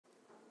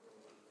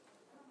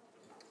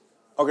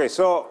Okay,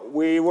 so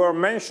we were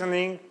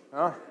mentioning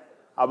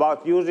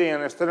about using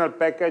an external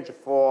package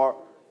for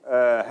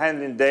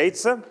handling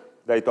dates,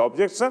 date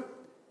objects,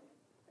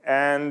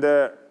 and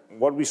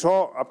what we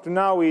saw up to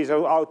now is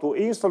how to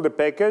install the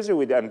package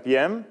with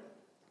npm,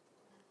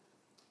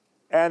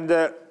 and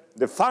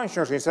the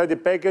functions inside the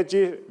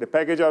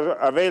package are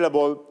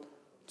available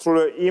through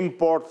the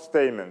import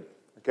statement.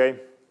 Okay,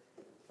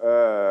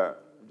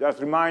 just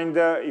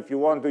reminder, if you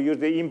want to use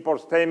the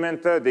import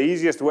statement, the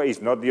easiest way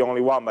is not the only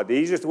one, but the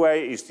easiest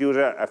way is to use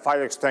a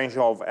file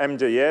extension of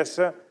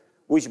mjs,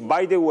 which,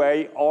 by the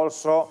way,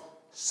 also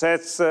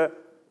sets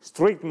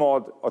strict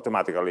mode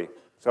automatically.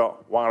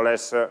 So one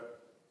less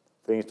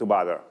things to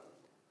bother,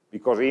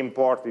 because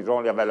import is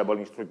only available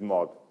in strict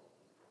mode.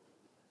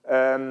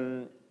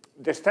 The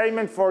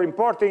statement for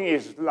importing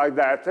is like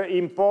that: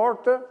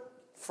 import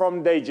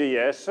from the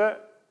JS,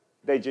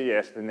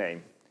 the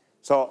name.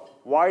 So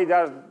why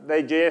does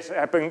the JS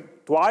happen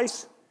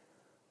twice?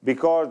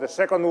 Because the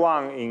second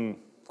one in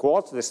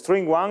quotes, the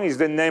string one, is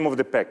the name of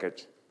the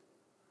package,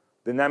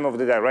 the name of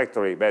the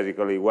directory,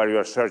 basically, where you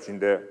are searching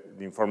the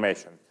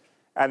information.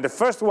 And the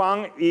first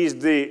one is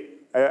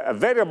a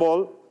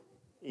variable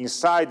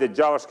inside the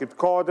JavaScript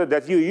code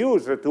that you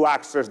use to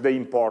access the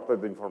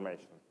imported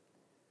information.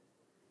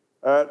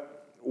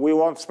 We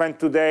won't spend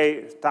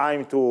today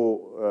time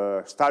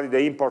to study the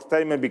import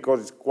statement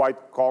because it's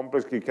quite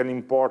complex. You can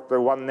import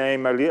one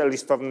name, a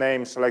list of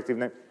names, selective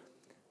name,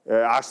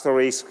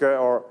 asterisk,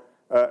 or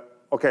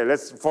okay.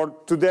 For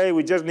today,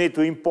 we just need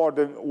to import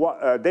the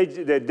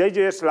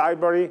DJS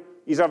library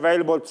is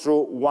available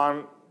through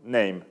one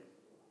name,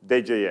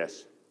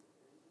 DJS.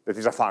 That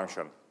is a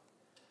function.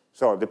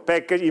 So the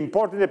package,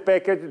 importing the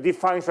package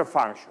defines a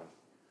function.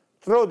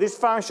 Through this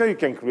function, you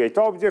can create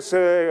objects,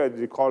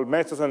 you call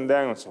methods, and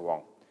then and so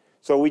on.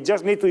 So we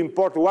just need to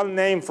import one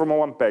name from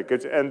one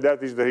package, and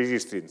that is the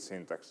existing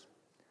syntax.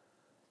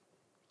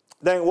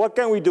 Then what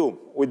can we do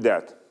with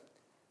that?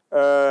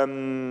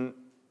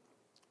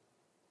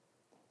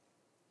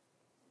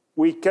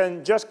 We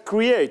can just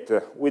create,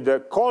 by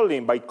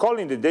calling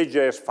the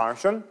DJS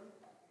function,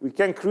 we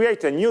can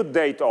create a new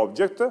date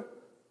object,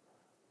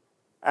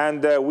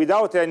 and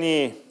without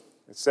any,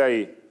 let's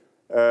say,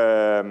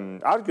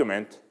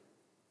 argument,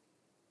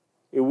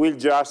 it will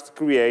just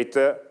create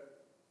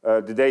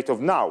the date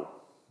of now.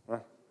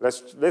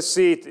 Let's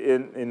see it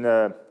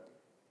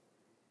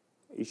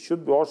it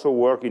should also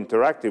work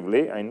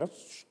interactively. I'm not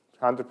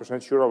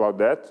 100% sure about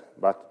that,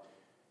 but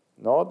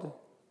node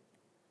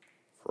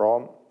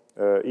from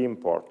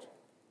import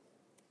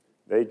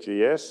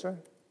DJS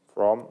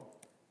from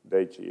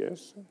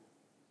DJS.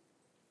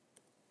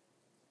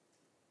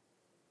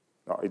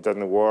 No, it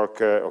doesn't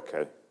work.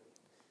 Okay.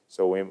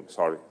 So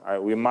sorry,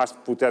 we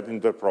must put that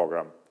into the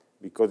program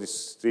because it's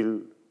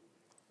still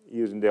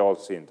using the old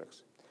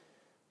syntax.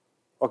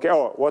 Okay,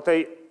 what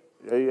I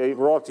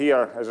wrote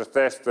here as a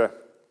test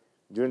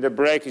during the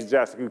break is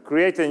just you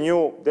create a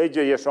new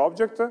DJS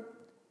object,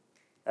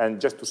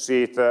 and just to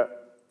see it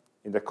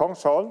in the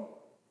console.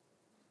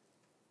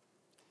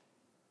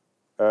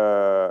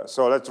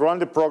 So let's run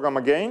the program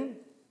again.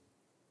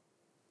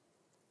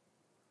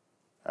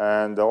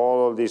 And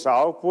all of this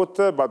output,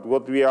 but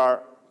what we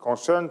are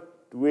concerned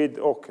with,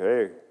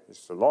 okay,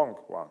 it's a long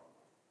one,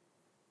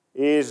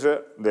 is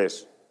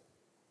this.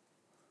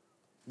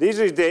 This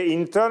is the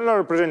internal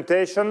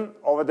representation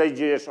of a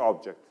DJS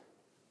object.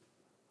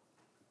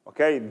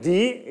 Okay,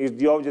 D is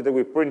the object that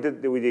we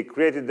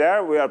created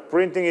there. We are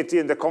printing it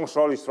in the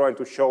console. It's trying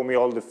to show me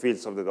all the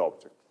fields of that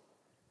object.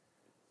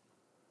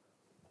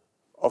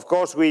 Of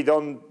course, we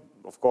don't.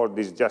 Of course,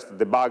 this is just a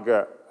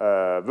debug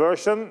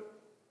version.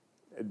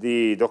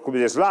 The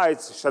document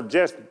slides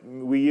suggest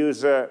we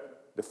use the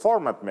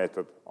format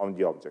method on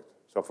the object.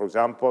 So, for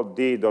example,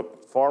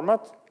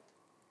 d.format,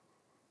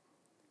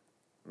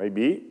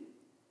 maybe,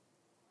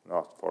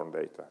 not form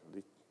data,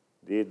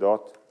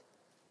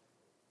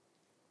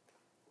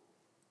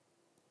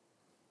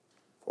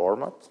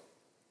 d.format,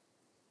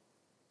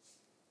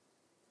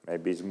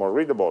 maybe it's more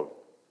readable.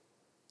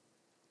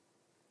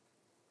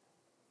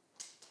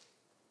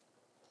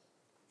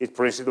 It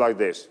prints it like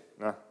this.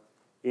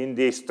 In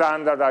the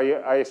standard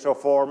ISO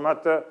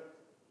format,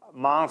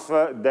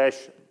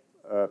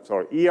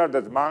 year,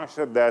 that month,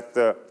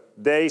 that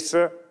days,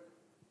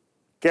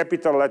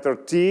 capital letter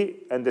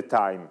T, and the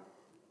time.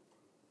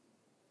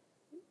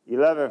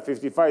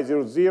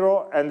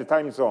 11:55:00 and the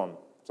time zone.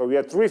 So we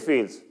have three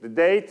fields: the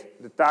date,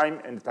 the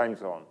time, and the time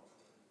zone.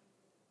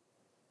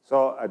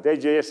 So a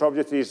DJS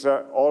object is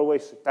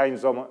always time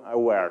zone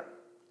aware.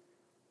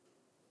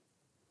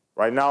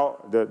 Right now,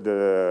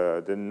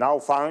 the normal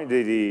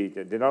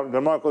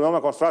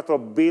constructor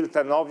built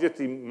an object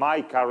in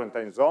my current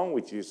time zone,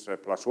 which is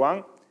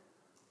 +1,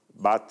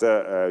 but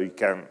you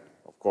can,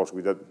 of course,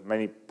 with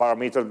many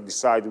parameters,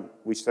 decide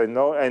which time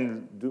zone,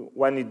 and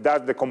when it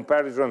does the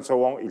comparison and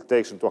so on, it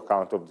takes into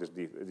account of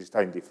these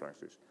time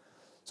differences.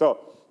 So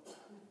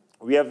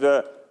we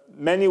have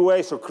many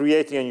ways of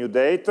creating a new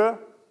date.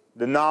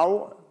 The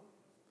now,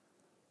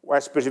 a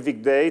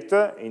specific date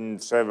in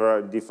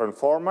several different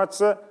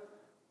formats.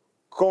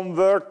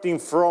 converting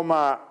from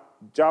a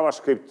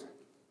JavaScript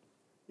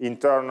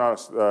internal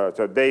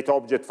date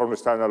object from the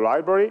standard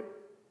library,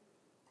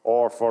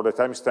 or for the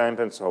timestamp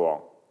and so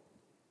on.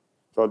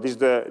 So this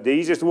the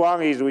easiest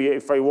one is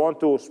if I want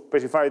to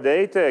specify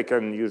data, I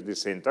can use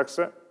this syntax.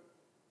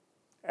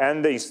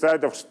 And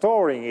instead of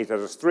storing it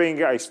as a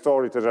string, I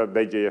store it as a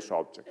DJS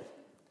object.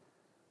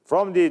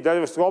 From the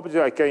DJS object,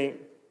 I can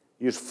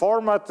use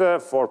format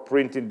for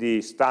printing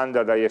the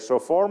standard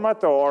ISO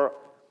format, or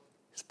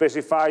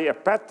specify a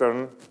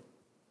pattern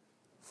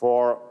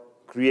for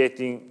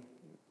creating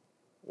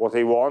what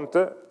I want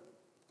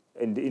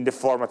in the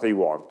format I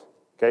want.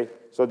 Okay?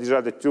 So these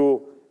are the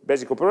two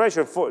basic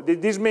operations.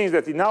 This means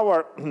that in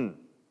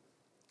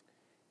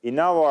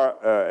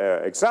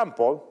our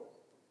example,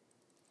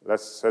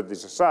 let's set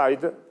this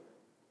aside,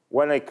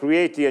 when I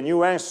create a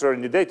new answer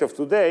in the date of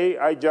today,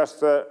 I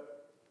just,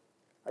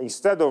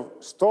 instead of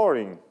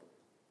storing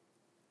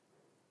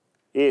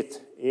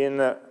it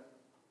in as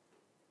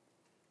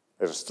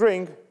a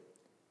string,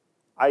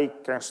 I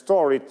can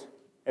store it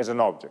as an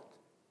object.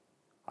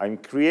 I'm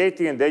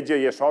creating a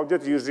DJS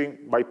object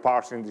by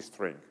parsing the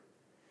string.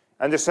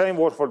 And the same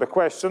works for the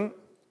question.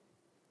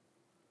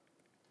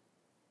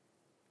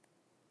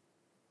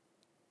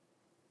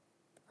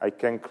 I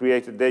can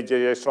create a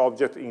DJS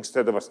object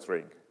instead of a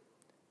string.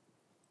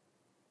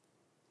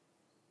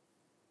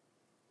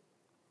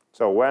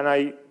 So when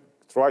I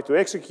try to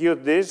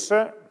execute this,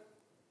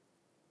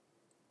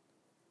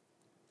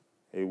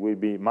 it will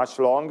be much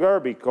longer,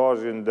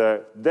 because in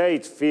the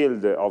date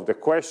field of the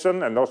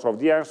question and also of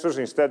the answers,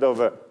 instead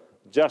of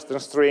just a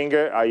string,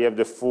 I have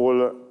the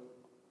full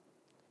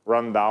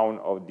rundown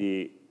of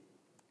the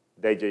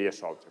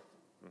DJS object.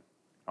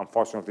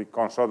 Unfortunately,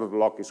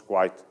 console.log is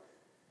quite,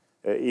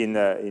 in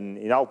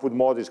output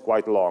mode, is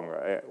quite long.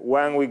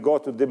 When we go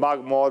to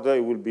debug mode,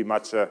 it will be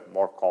much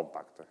more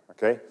compact,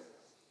 okay?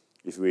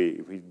 If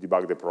we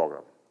debug the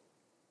program.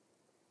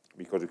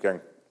 Because you can,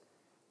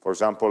 for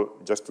example,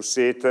 just to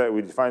see it,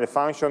 we define a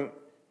function.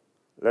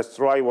 Let's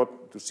try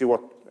to see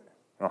what,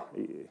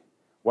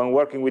 when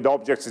working with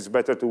objects, it's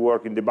better to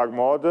work in debug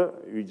mode.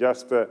 You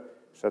just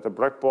set a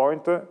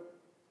breakpoint,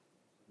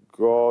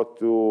 go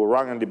to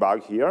run and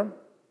debug here.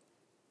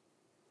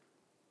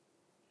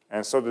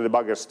 And so the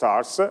debugger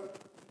starts.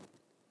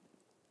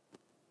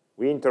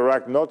 We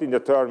interact not in the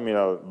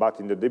terminal, but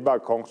in the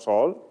debug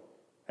console.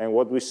 And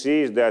what we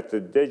see is that the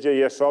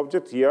DJS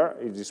object here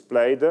is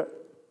displayed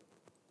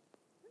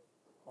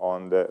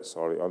on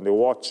the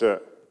watch. Sorry,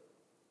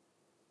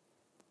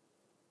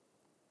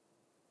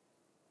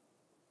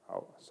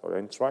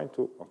 I'm trying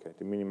to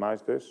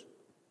minimize this.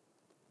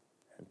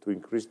 And to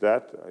increase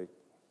that,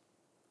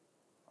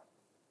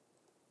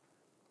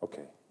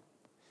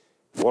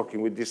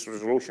 working with this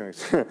resolution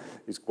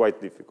is quite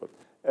difficult.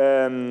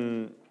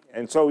 And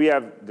so we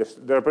have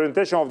the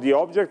representation of the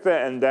object,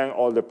 and then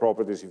all the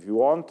properties if you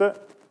want.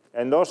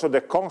 And also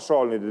the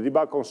console, the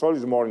debug console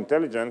is more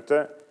intelligent,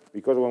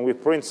 because when we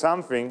print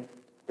something,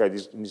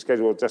 in this case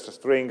it was just a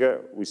string,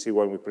 we see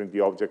when we print the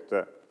object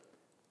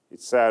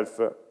itself.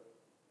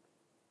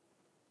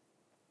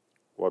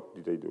 What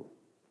did I do?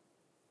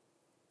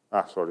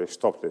 Sorry, I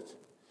stopped it.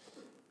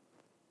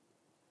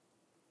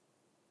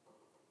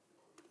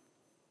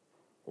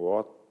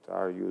 What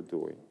are you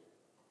doing?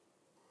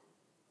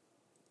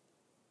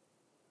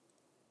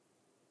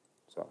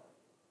 So,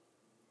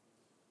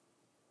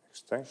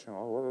 extension,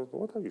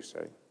 what are you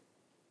saying?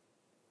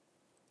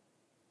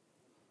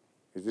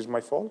 Is this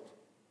my fault?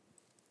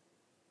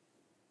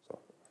 So,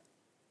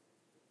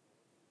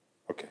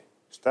 okay,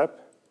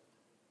 step,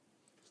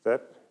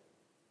 step,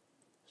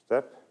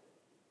 step.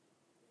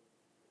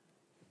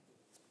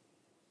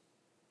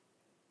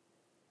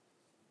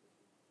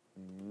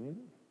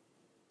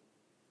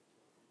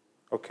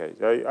 Okay,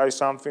 I have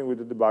something with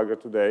the debugger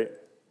today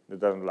that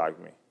doesn't like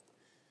me.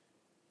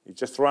 It's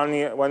just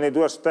running, when I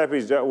do a step,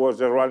 it was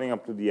just running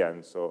up to the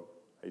end, so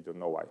I don't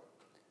know why.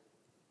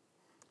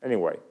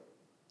 Anyway,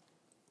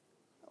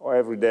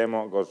 every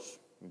demo goes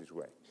this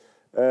way.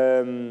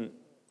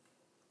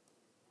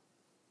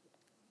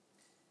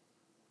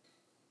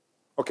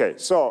 Okay,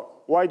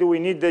 so why do we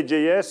need the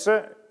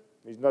JS?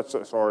 It's not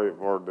sorry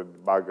for the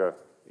debugger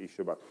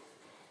issue, but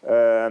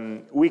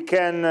we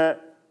can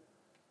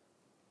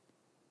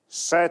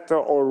set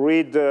or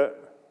read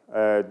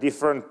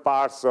different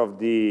parts of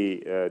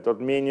the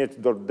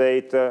 .minute,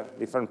 .date,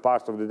 different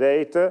parts of the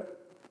date.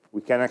 We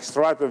can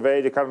extract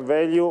the current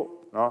value.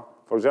 No?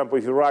 For example,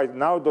 if you write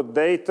now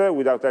 .date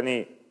without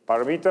any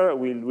parameter,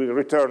 we'll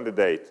return the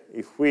date.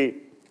 If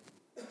we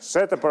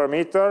set a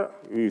parameter,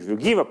 if you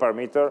give a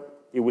parameter,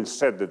 it will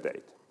set the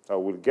date. So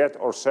we'll get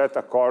or set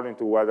according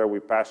to whether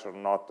we pass or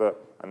not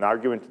an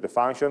argument to the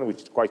function,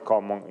 which is quite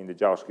common in the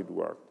JavaScript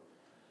world.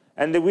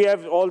 And then we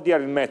have all the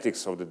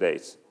arithmetics of the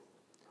dates.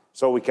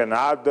 So we can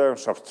add,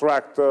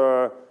 subtract,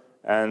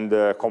 and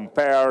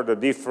compare the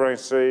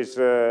differences,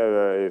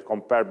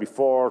 compare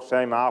before,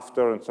 same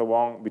after, and so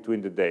on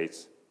between the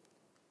dates.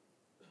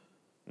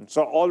 And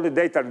so all the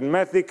data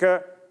arithmetic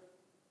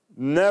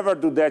Never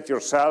do that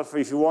yourself.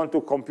 If you want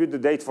to compute the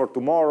date for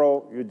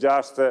tomorrow, you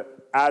just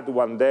add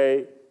one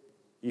day.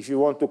 If you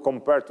want to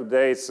compare two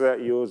dates,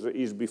 use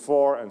is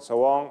before and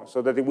so on,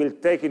 so that it will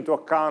take into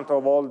account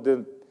of all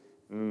the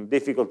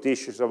difficult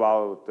issues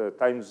about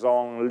time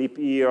zone, leap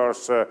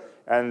years,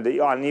 and the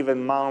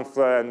uneven month,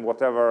 and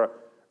whatever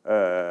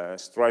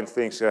strange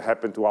things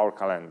happen to our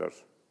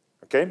calendars.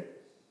 Okay?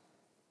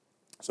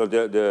 So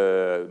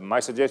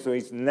my suggestion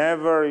is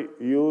never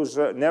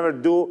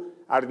do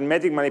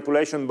arithmetic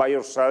manipulation by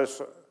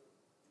yourselves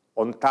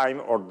on time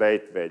or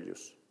date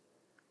values.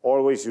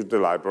 Always use the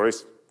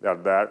libraries. They are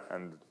there,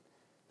 and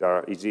they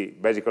are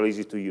basically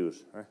easy to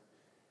use.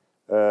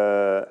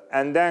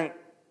 And then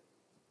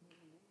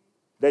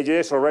the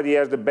JS already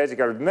has the basic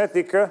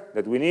arithmetic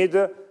that we need,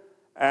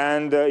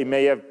 and it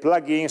may have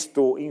plugins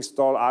to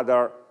install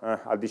other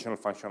additional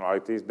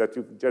functionalities that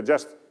you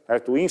just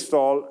have to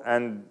install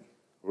and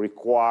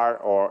require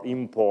or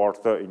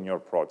import in your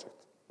project.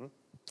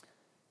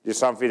 This is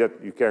something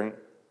that you can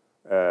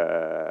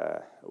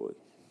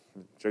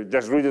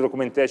just read the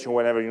documentation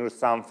whenever you need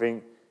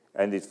something,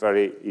 and it's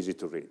very easy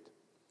to read.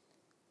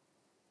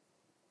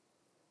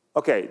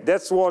 Okay,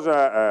 that was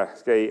a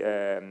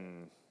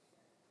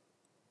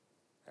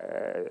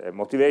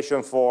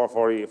motivation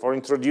for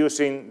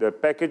introducing the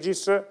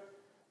packages.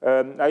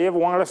 I have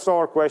one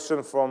leftover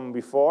question from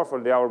before,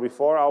 from the hour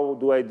before. How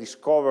do I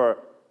discover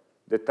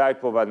the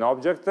type of an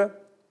object?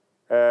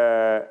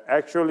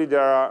 Actually,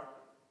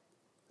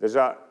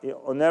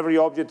 on every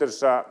object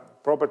there's a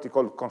property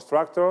called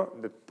constructor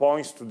that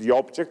points to the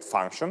object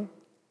function.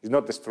 It's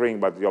not the string,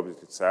 but the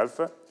object itself,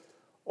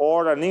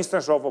 or an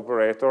instance of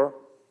operator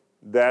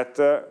that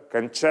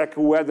can check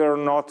whether or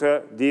not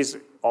this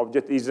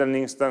object is an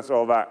instance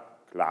of a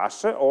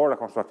class or a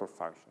constructor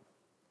function.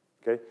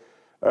 Okay?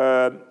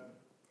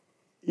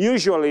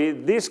 Usually,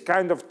 these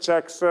kind of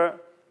checks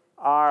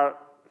are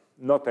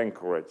not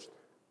encouraged.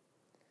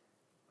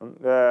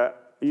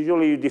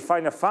 Usually, you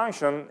define a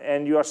function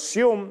and you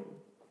assume,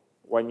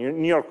 when you're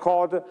in your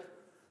code,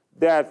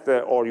 that,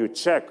 or you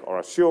check or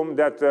assume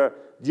that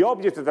the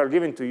objects that are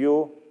given to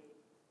you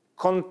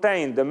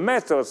contain the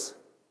methods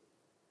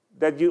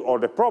that you, or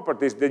the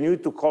properties that you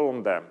need to call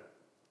on them.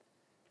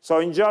 So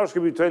in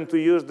JavaScript, we tend to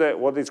use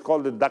what is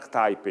called the duck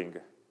typing.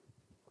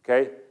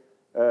 Okay?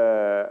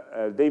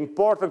 The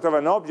importance of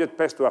an object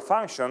passed to a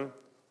function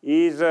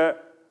is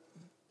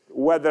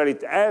whether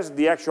it has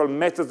the actual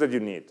methods that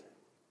you need.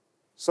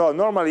 So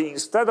normally,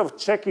 instead of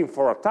checking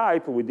for a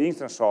type with the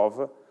instance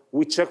of,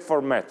 we check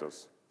for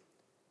methods.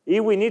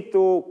 If we need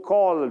to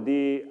call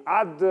the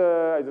add,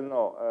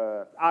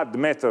 add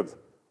method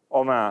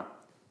on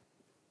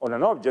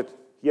an object,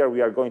 here we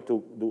are going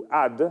to do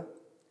add.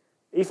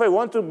 If I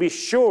want to be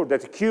sure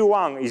that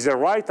Q1 is the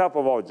right type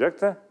of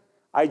object,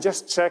 I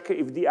just check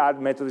if the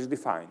add method is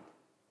defined.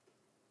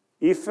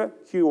 If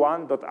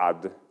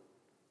Q1.add.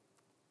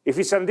 If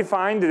it's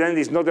undefined, then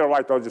it's not the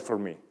right object for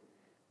me.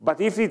 But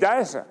if it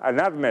has an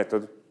add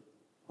method,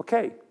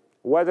 okay.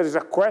 Whether it's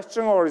a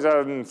question or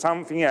it's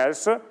something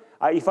else,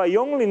 if I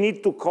only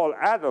need to call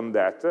add on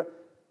that,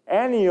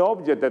 any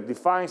object that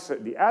defines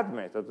the add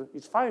method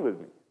is fine with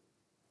me.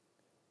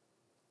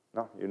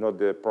 No, you know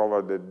the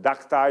proverb, the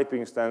duck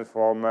typing stands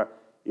from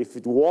if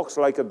it walks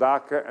like a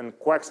duck and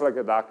quacks like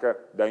a duck,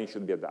 then it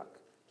should be a duck.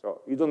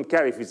 So you don't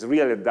care if it's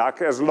really a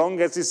duck, as long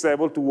as it's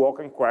able to walk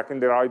and quack in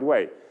the right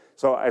way.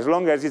 So as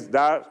long as it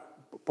does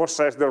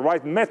possess the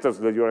right methods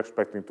that you're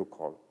expecting to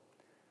call.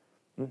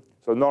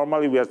 So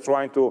normally we are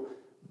trying to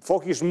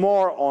focus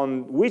more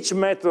on which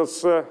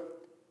methods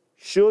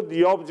should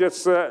the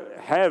objects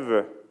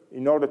have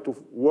in order to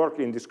work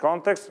in this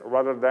context,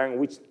 rather than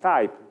which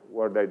type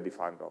were they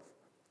defined of.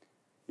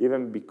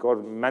 Even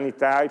because many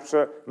times,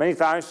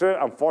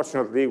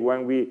 unfortunately,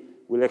 when we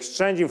will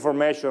exchange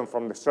information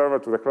from the server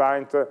to the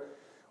client,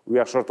 we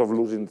are sort of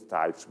losing the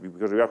types,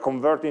 because we are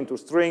converting to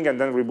string and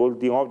then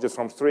rebuilding objects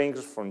from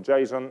strings, from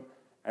JSON,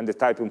 and the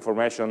type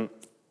information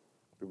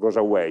goes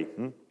away.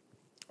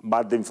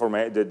 But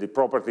the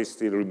properties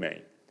still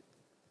remain.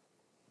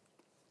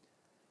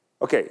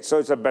 Okay, so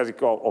it's a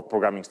basic of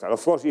programming style.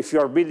 Of course, if you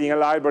are building a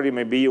library,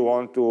 maybe you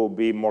want to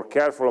be more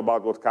careful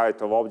about what kind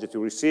of object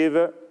you receive.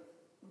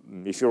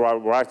 If you are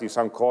writing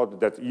some code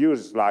that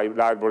uses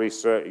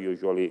libraries,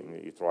 usually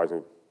you try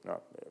to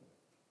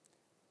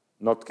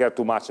not care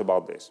too much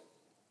about this.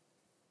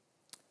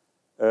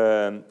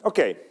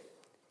 Okay,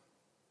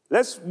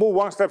 let's move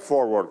one step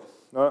forward.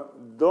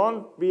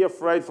 Don't be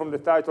afraid from the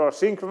title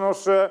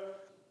asynchronous.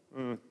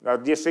 The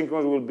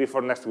asynchronous will be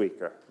for next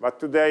week. But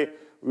today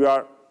we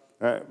are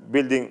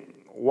building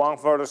one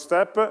further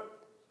step,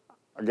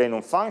 again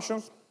on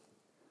functions.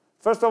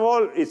 First of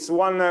all, it's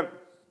one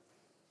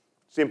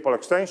simple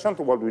extension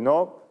to what we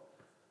know.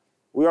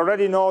 We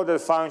already know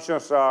that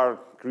functions are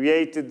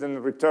created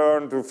and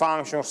returned to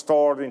functions,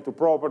 stored into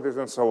properties,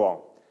 and so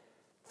on.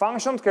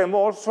 Functions can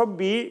also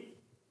be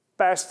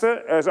passed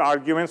as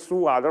arguments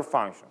to other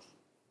functions.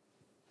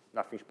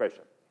 Nothing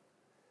special.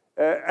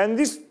 And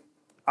this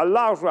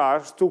allows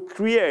us to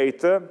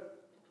create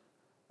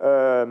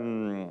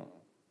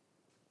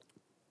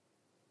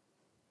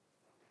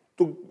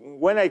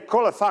when I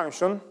call a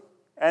function,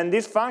 and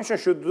this function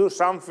should do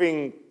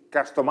something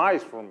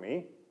customized for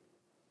me,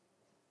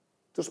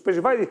 to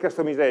specify this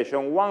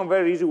customization, one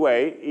very easy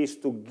way is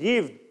to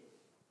give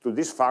to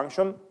this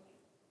function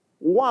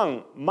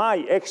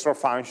my extra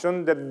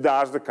function that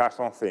does the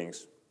custom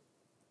things.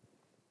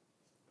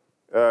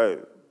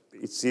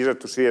 It's easier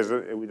to see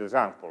with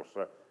examples.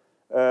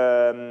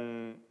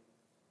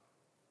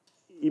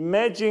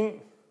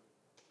 Imagine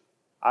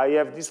I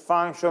have this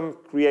function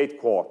create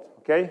quote,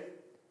 okay?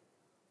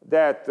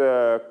 That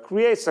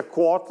creates a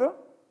quote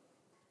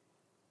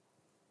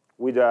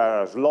with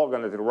a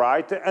slogan at the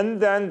right,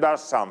 and then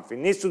does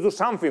something, needs to do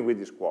something with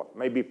this quote.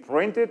 Maybe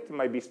print it,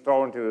 maybe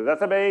store it in the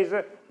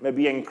database,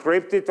 maybe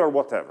encrypt it, or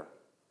whatever.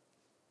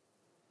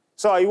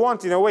 So I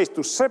want, in a way,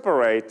 to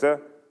separate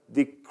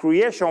the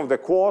creation of the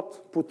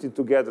quote, putting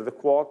together the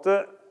quote,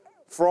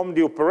 from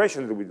the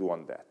operation that we do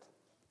on that.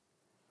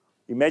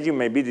 Imagine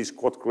maybe this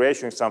quote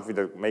creation is something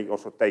that may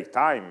also take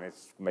time. It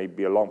may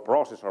be a long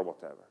process or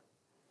whatever.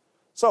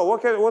 So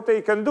what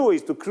they can do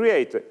is to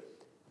create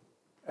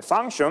a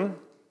function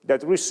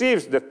that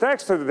receives the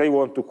text that they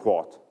want to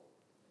quote,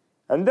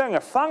 and then a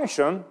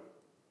function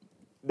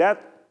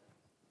that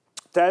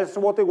tells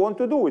what they want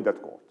to do with that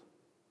quote.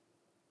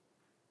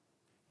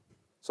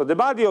 So the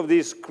body of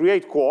this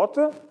create quote,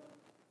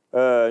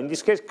 in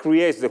this case,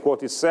 creates the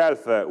quote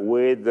itself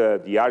with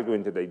the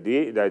argument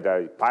that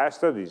I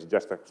passed. This is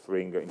just a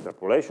string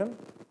interpolation.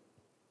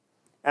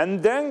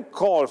 And then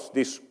calls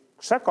this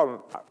second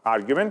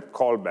argument,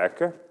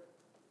 callback,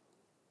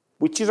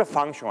 which is a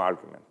function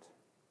argument.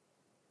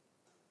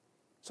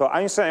 So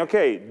I'm saying,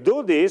 okay,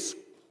 do this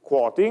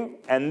quoting,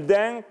 and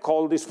then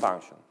call this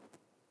function.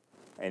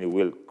 And it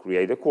will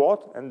create a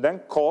quote, and then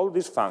call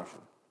this function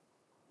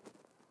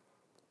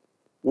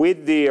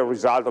with the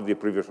result of the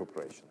previous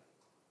operation.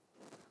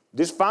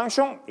 This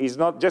function is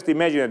not, just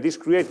imagine that this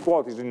create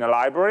quote is in a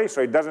library,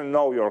 so it doesn't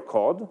know your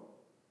code.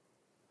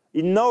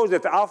 It knows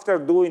that after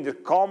doing the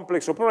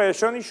complex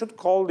operation, it should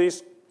call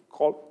this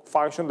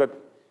function that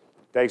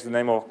takes the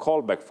name of a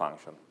callback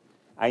function.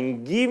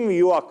 I'm giving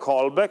you a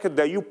callback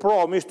that you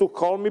promise to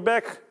call me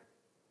back.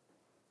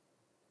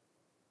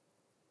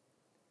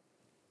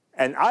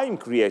 And I'm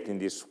creating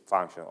this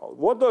function.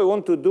 What do I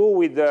want to do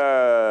with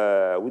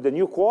the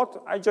new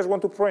quote? I just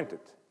want to print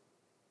it.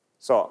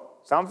 So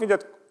something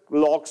that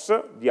logs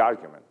the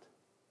argument.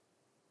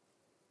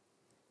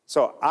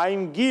 So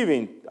I'm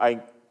giving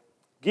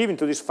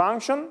to this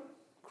function,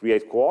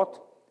 create quote,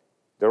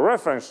 the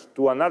reference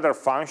to another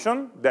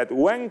function that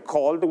when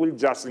called will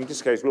just, in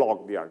this case,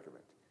 log the argument.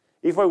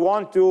 If I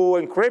want to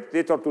encrypt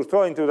it or to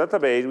store it into the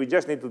database, we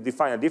just need to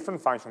define a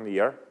different function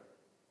here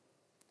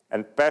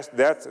and pass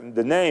that,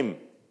 the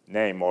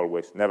name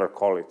always, never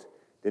call it,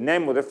 the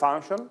name of the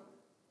function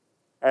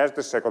as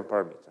the second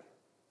parameter.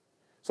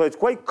 So it's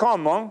quite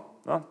common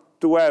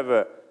to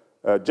have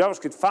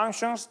JavaScript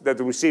functions that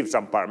receive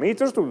some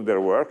parameters to do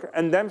their work,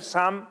 and then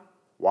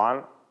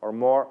one or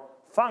more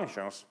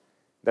functions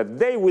that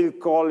they will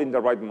call in the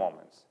right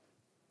moments.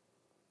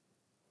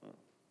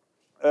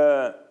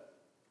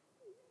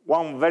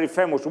 One very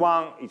famous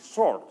one is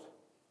sort.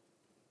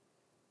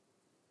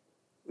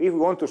 If we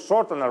want to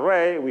sort an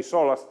array, we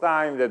saw last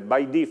time that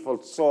by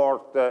default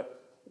sort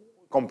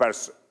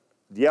compares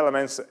the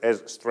elements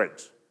as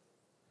strings.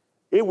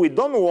 If we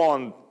don't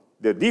want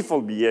the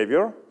default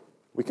behavior,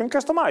 we can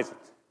customize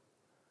it.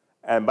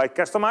 And by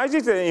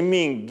customizing it, I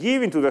mean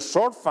giving to the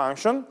sort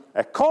function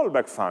a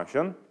callback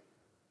function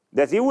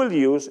that it will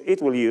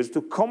use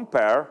to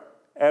compare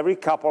every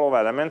couple of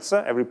elements,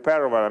 every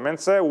pair of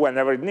elements,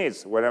 whenever it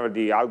needs, whenever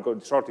the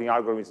sorting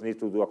algorithms need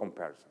to do a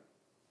comparison.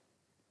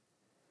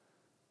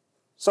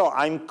 So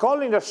I'm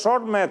calling the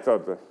sort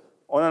method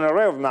on an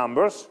array of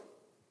numbers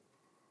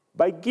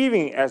by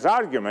giving as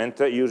argument,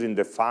 using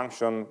the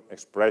function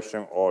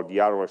expression or the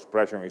arrow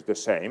expression is the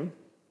same,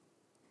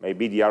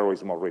 maybe the arrow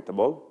is more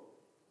readable,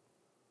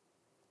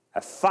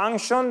 a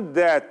function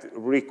that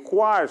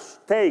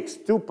takes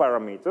two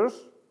parameters,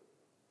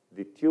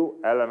 the two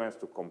elements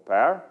to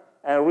compare,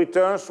 and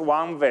returns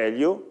one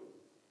value,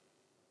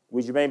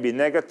 which may be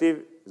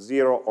negative,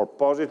 0, or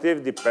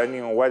positive,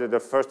 depending on whether the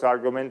first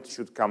argument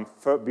should come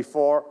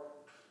before,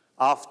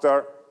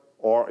 after,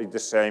 or is the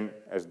same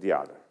as the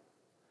other.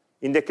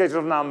 In the case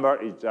of number,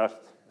 it's just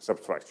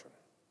subtraction,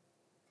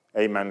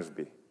 a minus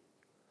b.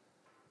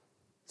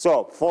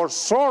 So for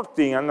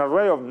sorting an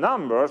array of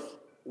numbers,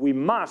 we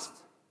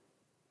must,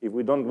 if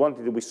we don't want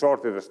it to be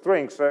sorted as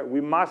strings,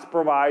 we must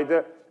provide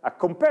a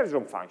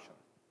comparison function.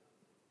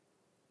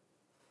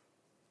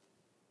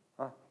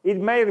 It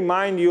may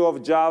remind you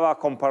of Java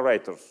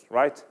comparators,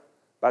 right?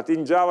 But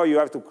in Java, you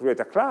have to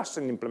create a class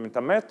and implement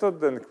a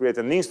method and create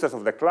an instance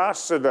of the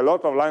class, a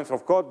lot of lines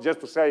of code just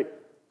to say,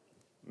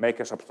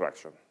 make a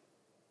subtraction.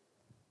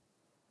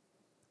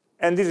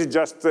 And this is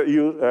just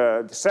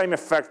the same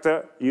effect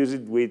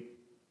used with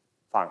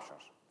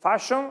functions.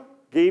 Function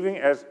giving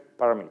as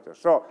parameters.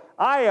 So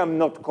I am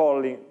not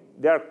calling,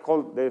 they're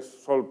called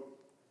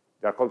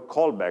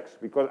callbacks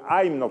because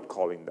I'm not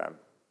calling them.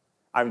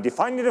 I'm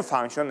defining the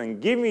function and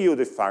giving you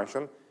the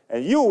function,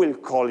 and you will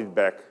call it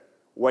back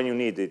when you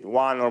need it,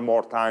 one or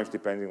more times,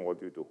 depending on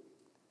what you do.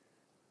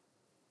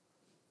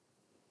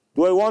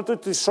 Do I want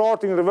it to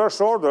sort in reverse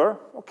order?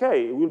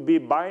 Okay, it will be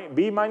by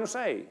B minus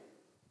A.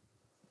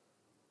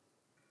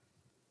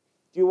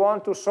 Do you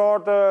want to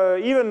sort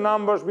even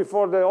numbers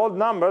before the odd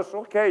numbers?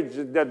 Okay,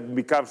 that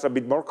becomes a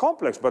bit more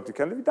complex, but it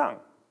can be done.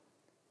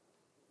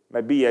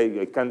 Maybe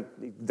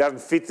it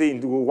doesn't fit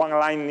into one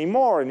line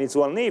anymore, it needs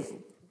one if.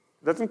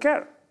 Doesn't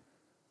care.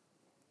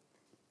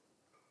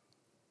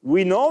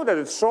 We know that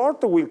the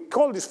sort will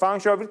call this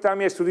function every time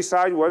he has to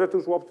decide whether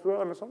to swap two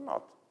elements or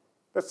not.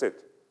 That's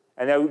it.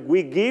 And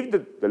we give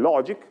the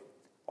logic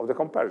of the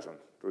comparison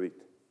to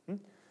it.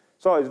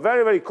 So it's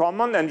very, very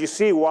common, and you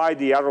see why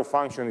the arrow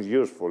function is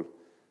useful.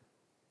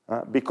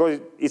 Because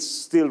it's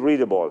still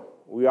readable.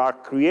 We are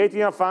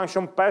creating a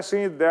function,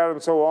 passing it there,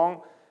 and so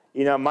on,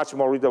 in a much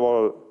more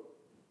readable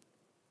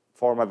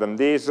format than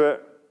this.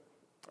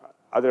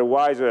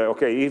 Otherwise,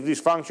 okay, if this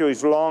function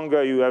is long,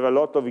 you have a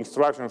lot of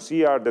instructions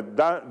here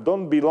that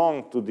don't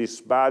belong to this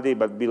body,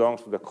 but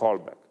belongs to the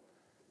callback.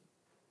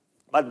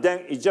 But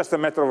then it's just a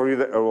matter of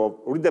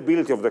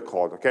readability of the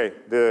code, okay?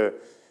 The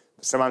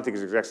semantics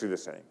is exactly the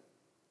same.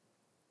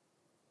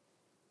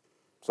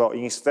 So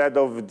instead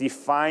of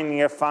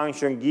defining a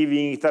function,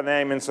 giving it a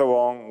name, and so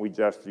on, we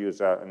just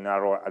use a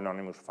narrow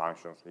anonymous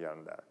functions here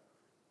and there.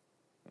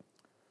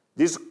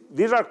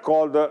 These are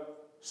called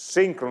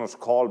synchronous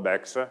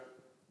callbacks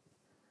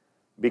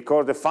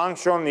because the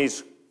function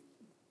is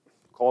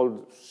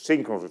called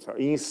synchronous.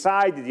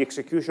 Inside the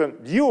execution,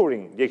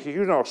 during the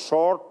execution of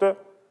sort,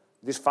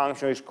 this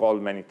function is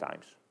called many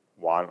times,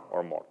 one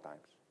or more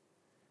times.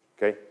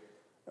 Okay?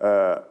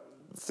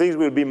 Things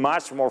will be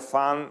much more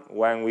fun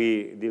when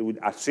we deal with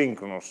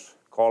asynchronous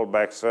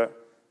callbacks,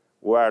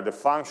 where the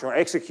function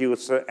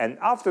executes, and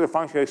after the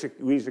function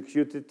we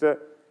execute it,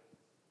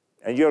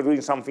 and you're doing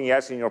something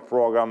else in your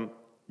program,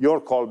 your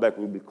callback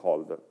will be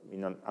called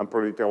in an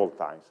unpredictable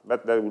times.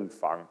 But that will be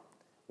fun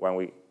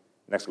when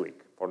next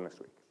week.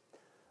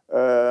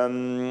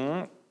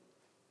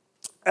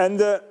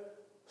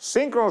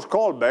 Synchronous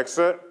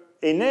callbacks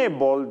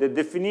enable the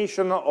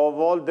definition of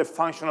all the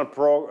functional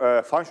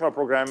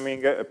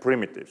programming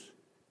primitives.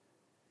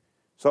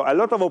 So a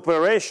lot of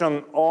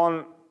operation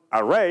on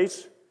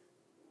arrays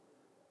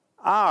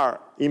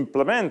are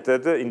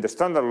implemented in the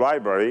standard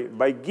library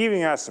by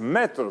giving us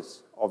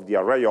methods of the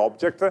array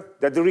object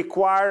that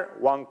require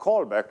one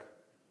callback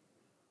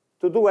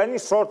to do any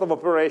sort of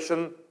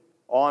operation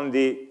on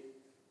the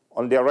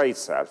array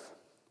itself.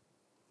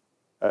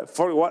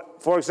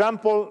 For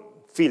example,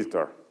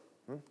 filter.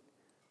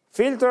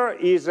 Filter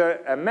is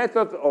a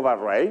method of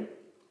array,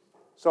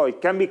 so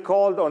it can be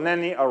called on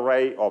any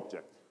array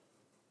object.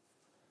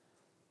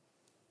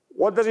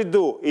 What does it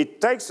do?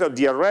 It takes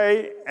the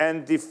array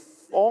and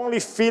only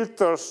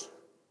filters,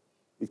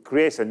 it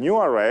creates a new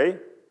array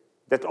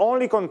that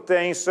only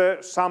contains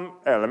some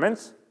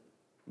elements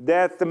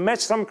that match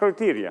some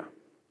criteria.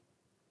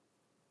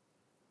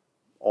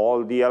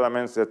 All the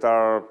elements that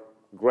are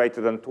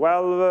greater than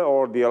 12,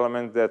 or the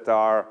elements that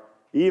are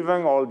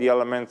even, all the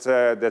elements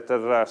that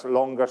are a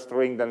longer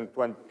string than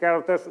 20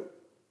 characters,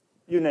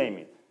 you name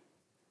it.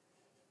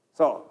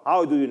 So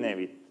how do you name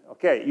it?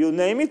 Okay, you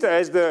name it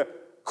as the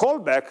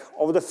callback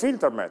of the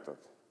filter method.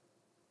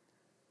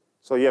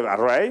 So you have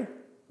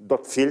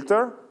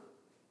array.filter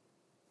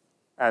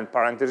and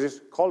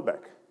parentheses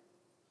callback.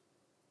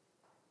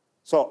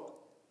 So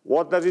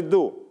what does it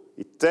do?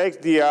 It takes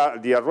the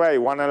array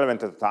one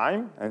element at a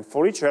time, and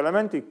for each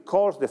element it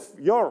calls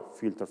your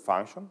filter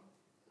function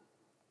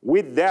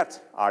with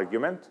that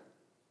argument,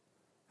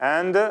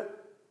 and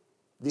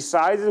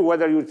decides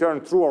whether you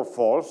return true or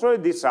false, so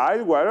it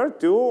decides whether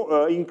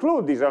to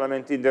include this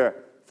element in the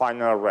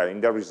final array, in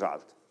the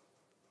result,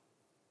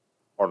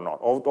 or not,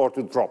 or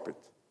to drop it.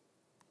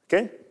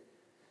 Okay?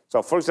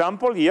 So for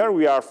example, here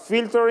we are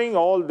filtering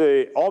all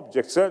the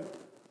objects with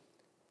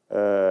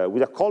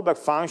a callback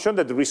function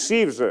that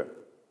receives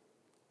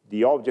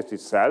the object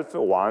itself,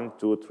 1,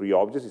 2, 3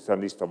 objects, it's a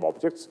list of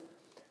objects,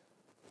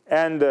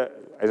 and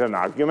as an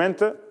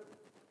argument,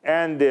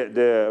 and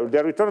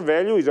the return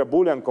value is a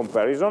Boolean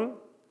comparison,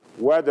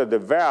 whether the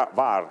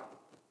var,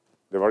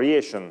 the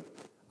variation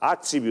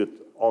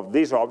attribute of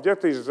this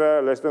object is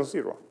less than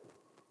 0.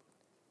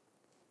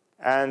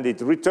 And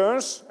it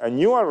returns a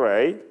new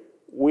array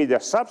with a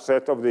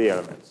subset of the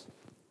elements.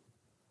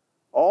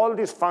 All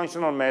these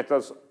functional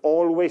methods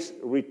always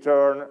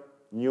return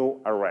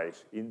new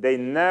arrays. They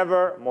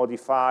never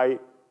modify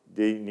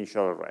the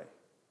initial array.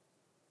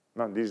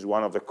 Now, this is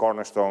one of the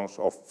cornerstones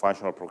of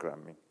functional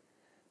programming.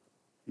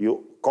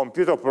 You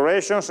compute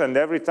operations, and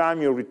every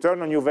time you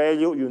return a new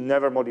value, you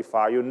never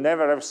modify, you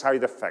never have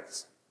side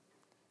effects.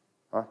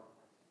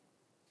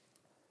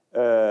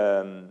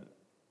 And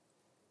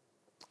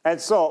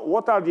so,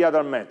 what are the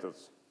other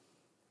methods?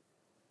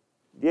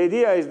 The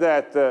idea is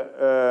that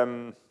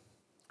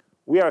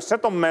we have a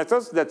set of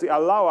methods that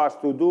allow us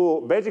to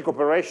do basic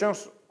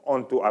operations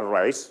onto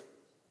arrays,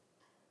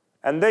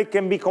 and they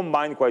can be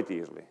combined quite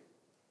easily.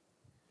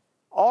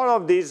 All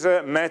of these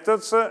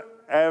methods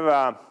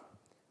have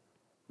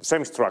the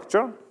same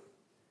structure.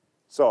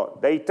 So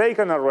they take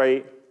an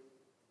array,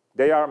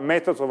 they are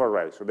methods of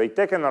array. So they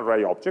take an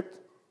array object,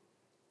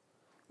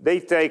 they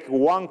take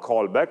one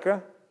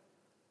callback,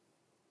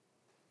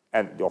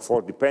 and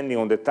therefore, depending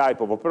on the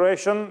type of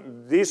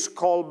operation, this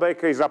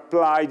callback is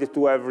applied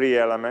to every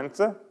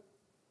element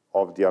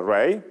of the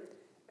array,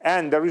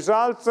 and the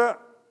result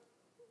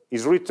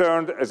is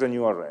returned as a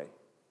new array.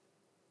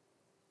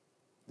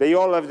 They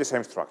all have the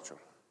same structure.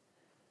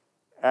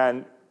 And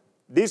in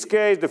this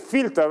case, the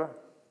filter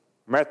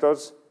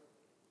methods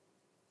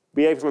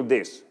behave like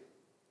this.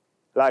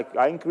 Like,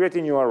 I'm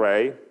creating a new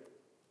array,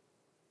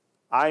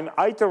 I'm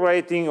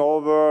iterating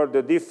over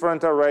the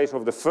different arrays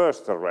of the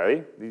first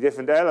array, the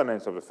different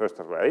elements of the first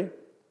array,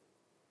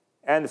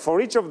 and for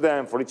each of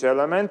them, for each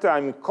element,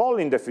 I'm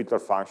calling the filter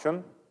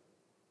function.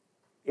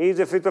 If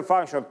the filter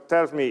function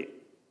tells me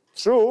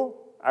true,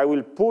 I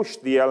will push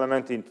the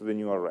element into the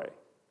new array.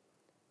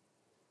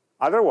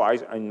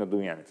 Otherwise, I'm not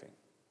doing anything.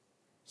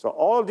 So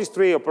all of these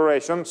three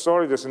operations,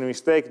 sorry, there's a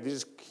mistake.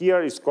 This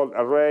here is called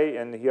array,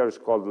 and here is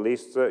called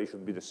list. It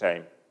should be the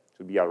same. It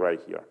should be array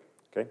here.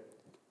 Okay?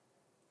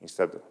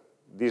 Instead,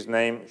 this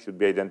name should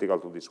be identical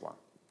to this one.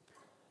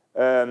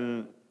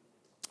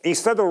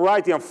 Instead of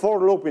writing a for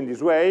loop in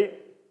this way,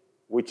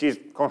 which is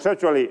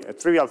conceptually a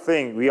trivial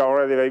thing, we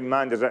already have in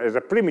mind as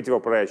a primitive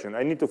operation.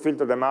 I need to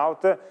filter them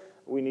out.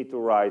 We need to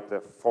write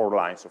 4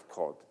 lines of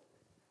code.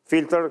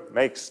 Filter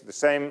makes the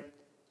same,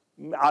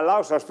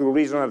 allows us to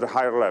reason at a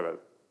higher level.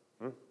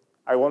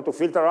 I want to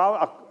filter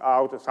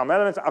out some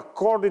elements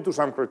according to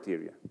some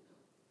criteria.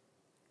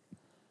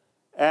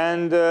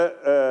 And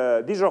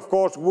this, of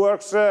course,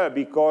 works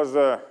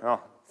because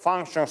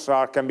functions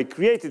can be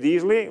created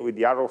easily with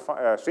the arrow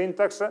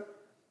syntax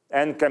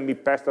and can be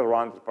passed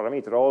around as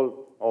parameter,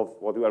 all of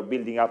what we are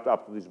building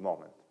up to this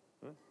moment.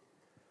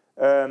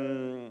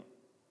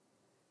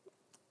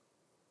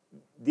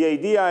 The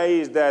idea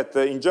is that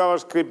in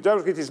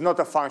JavaScript is not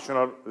a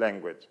functional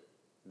language.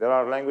 There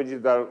are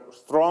languages that are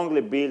strongly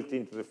built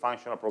into the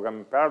functional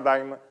programming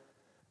paradigm.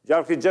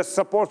 JavaScript just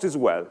supports it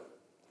well,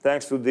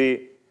 thanks to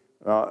the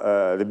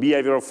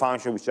behavioral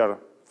functions, which are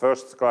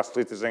first-class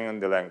citizen in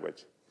the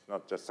language,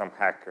 not just some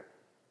hack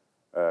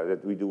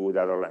that we do with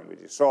other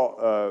languages.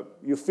 So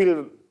you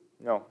feel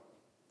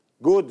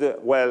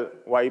good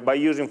by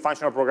using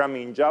functional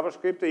programming in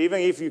JavaScript, even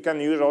if you can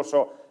use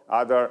also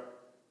other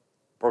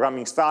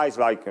programming styles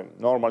like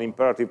normal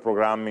imperative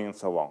programming and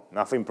so on.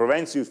 Nothing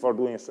prevents you from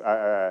doing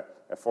a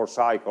for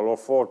cycle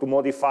or to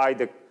modify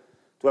to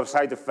have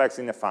side effects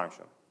in a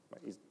function.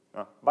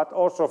 But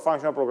also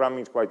functional programming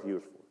is quite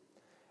useful.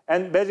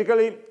 And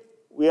basically,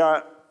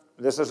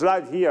 there's a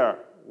slide here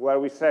where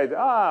we said,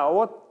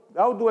 how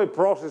do I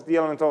process the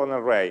element of an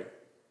array?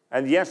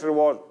 And the answer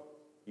was,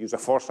 use a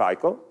for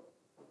cycle.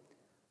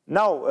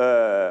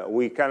 Now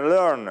we can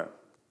learn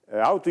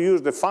how to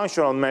use the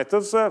functional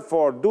methods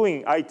for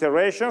doing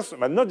iterations,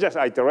 but not just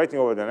iterating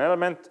over an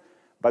element,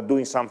 but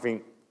doing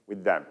something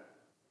with them.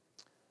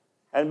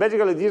 And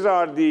basically, these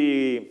are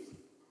the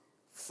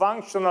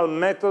functional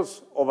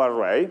methods of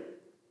array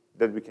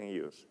that we can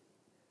use.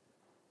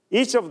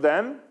 Each of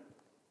them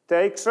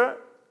takes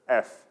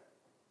f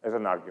as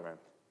an argument.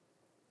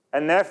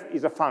 And f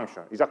is a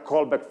function, is a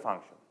callback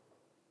function,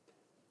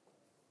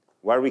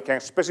 where we can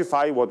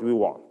specify what we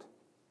want.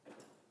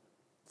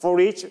 For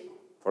each,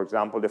 for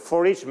example, the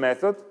for each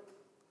method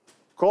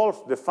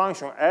calls the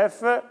function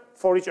f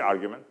for each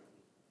argument.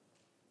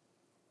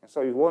 And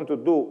so you want to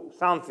do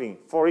something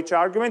for each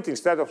argument,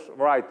 instead of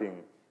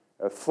writing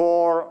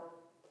 4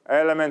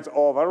 elements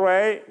of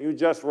array, you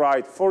just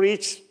write for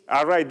each,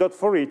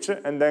 array.forEach,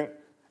 and then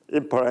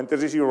in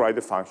parentheses you write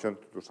the function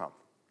to do something.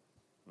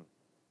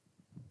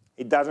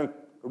 It doesn't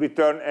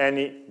return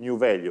any new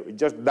value. It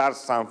just does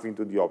something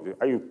to the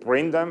object. You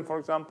print them, for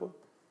example.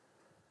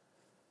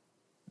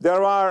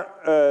 There are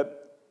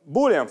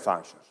Boolean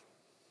functions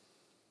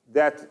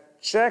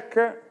that check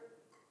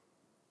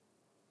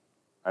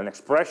an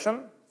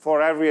expression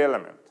for every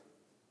element.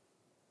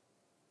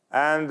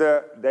 And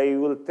they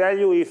will tell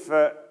you if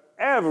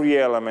every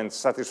element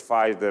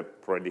satisfies the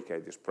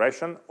predicate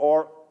expression,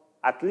 or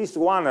at least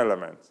one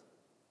element.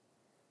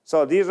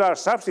 So these are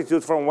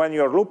substitutes from when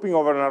you're looping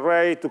over an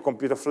array to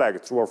compute a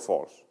flag, true or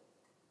false.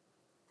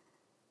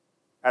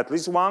 At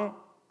least one,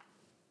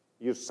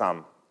 use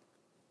some.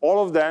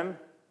 All of them,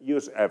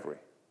 use every.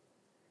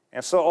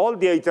 And so all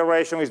the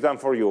iteration is done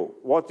for you.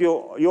 What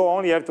you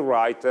only have to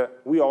write,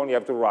 we only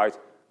have to write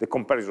the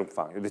comparison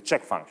function, the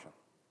check function.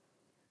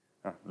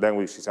 Then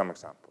we see some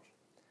examples.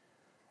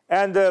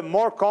 And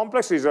more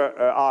complex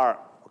are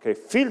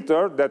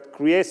filter that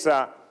creates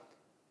a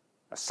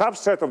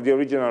subset of the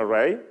original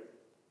array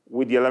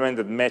with the element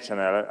that match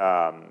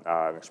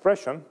an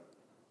expression,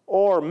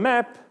 or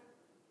map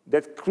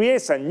that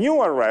creates a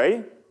new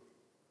array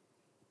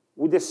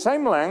with the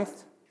same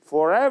length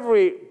for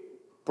every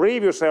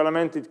previous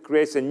element. It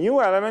creates a new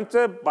element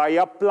by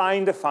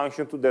applying the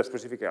function to the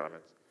specific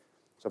element.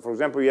 So for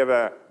example, you have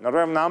an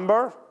array of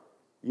numbers.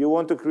 You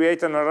want to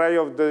create an array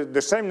of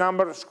the same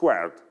number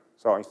squared.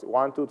 So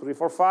 1, 2, 3,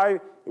 4, 5.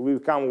 It will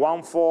become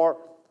 1, 4,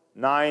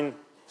 9,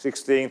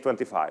 16,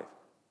 25.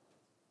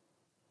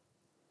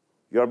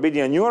 You are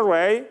building a new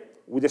array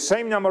with the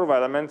same number of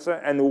elements,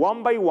 and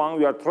one by one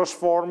we are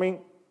transforming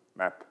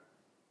map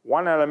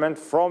one element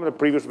from the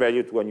previous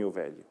value to a new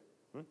value.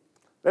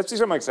 Let's see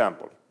some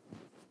examples.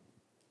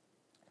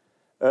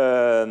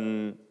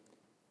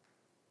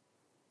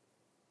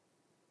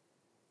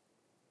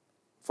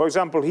 For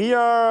example,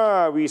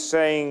 here we're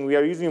saying we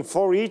are using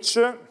for each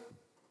to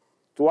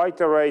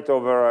iterate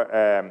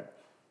over,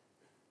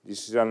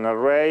 this is an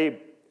array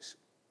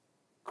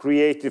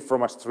created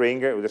from a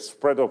string with a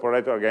spread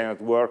operator again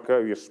at work.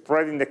 You're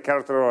spreading the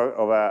character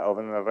of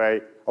an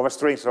array, of a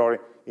string, sorry,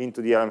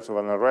 into the elements of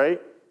an array.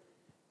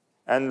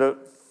 And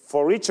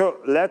for each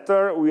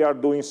letter, we are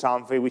doing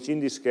something, which in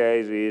this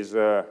case is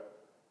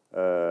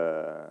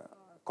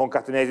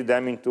concatenating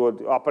them into an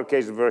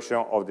uppercase version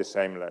of the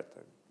same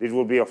letter. This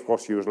will be, of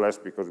course, useless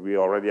because we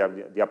already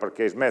have the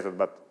uppercase method,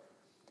 but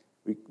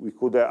we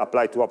could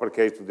apply to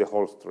uppercase to the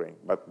whole string,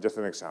 but just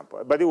an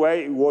example. By the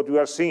way, what we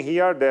are seeing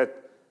here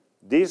that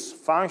this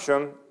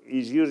function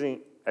is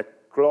using a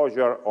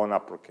closure on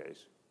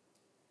uppercase.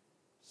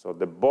 So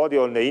the body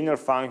on the inner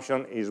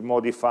function is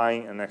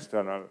modifying an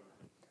external.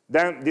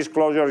 Then this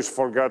closure is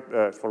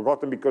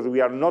forgotten because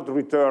we are not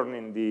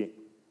returning the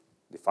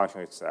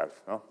function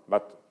itself. No?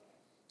 But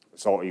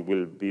so it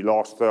will be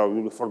lost,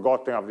 will be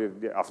forgotten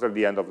after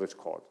the end of this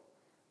code.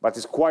 But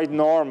it's quite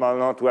normal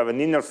not to have an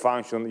inner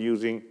function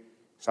using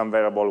some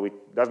variable which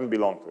doesn't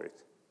belong to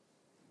it.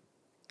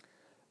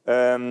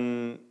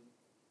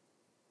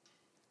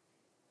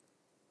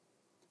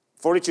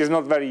 For each is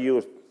not very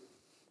used.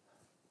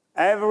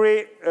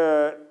 Every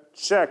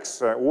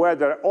checks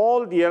whether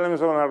all the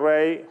elements of an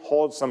array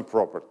hold some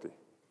property.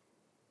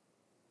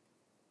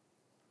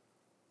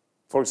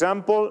 For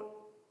example,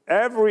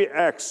 every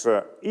x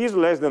is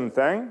less than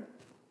 10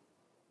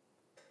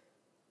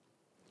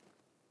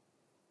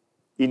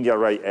 in the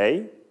array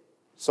A.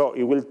 So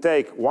it will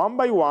take one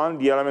by one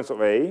the elements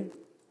of A,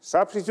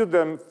 substitute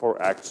them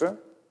for x, and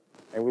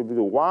we'll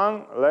do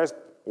 1 less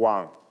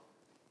 1.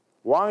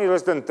 1 is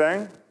less than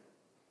 10,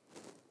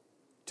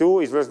 2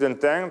 is less than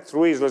 10,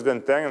 3 is less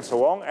than 10, and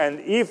so on. And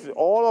if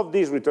all of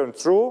these return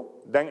true,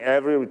 then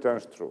every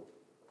returns true.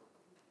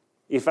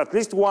 If at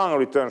least one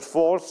returns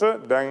false,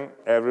 then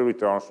every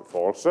returns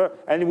false.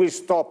 And it will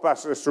stop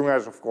as soon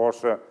as, of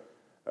course,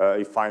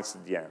 it finds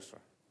the answer.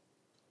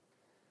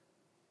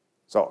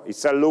 So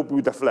it's a loop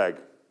with a flag.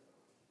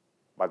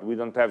 But we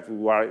don't have to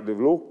worry the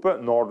loop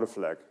nor the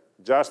flag.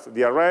 Just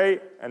the array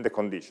and the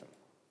condition.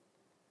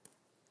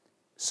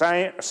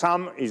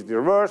 Sum is the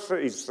reverse.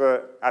 It's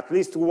at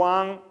least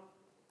one.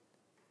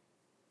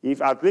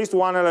 If at least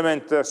one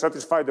element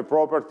satisfies the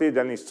property,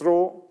 then it's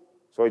true.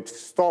 So it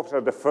stops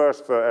at the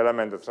first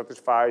element that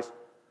satisfies,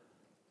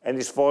 and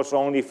it's false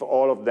only if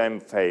all of them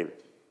fail.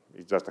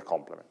 It's just a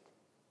complement.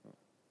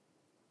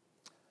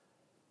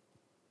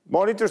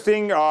 More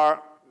interesting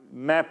are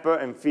map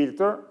and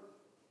filter.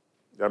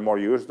 They're more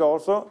used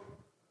also.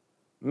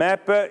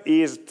 Map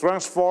is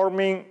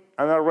transforming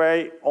an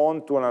array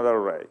onto another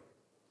array.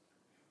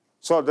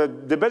 So the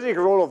basic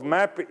rule of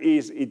map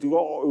is it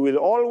will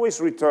always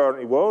return,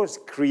 it will always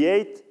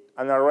create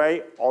an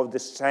array of the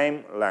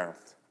same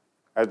length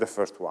as the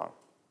first one.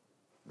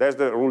 That's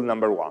the rule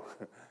number one.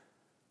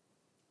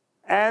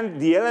 And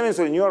the elements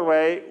of the new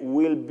array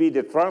will be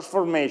the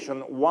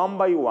transformation one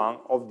by one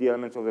of the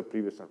elements of the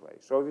previous array.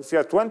 So if you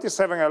have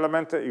 27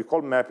 elements, you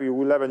call map, you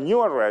will have a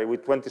new array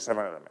with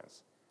 27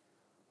 elements.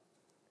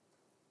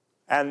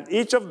 And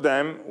each of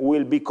them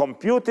will be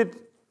computed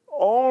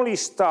only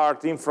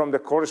starting from the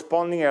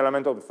corresponding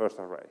element of the first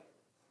array.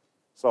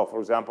 So, for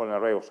example, an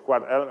array of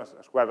squared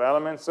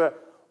elements,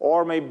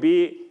 or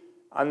maybe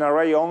an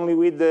array only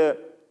with the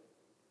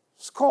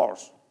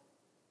scores.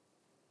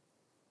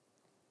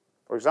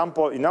 For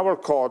example, in our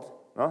code,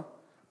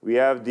 we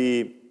have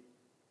the,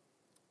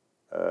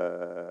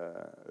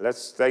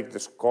 let's take the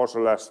scores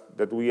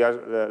that we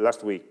had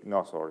last week.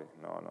 No, sorry,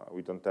 no,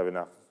 we don't have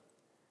enough.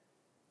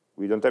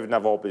 We don't have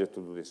enough objects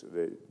to do this.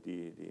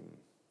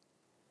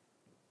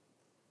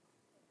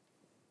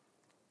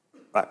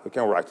 We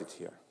can write it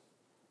here.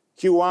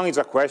 Q1 is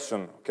a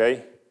question,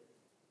 okay?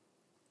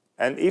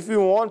 And if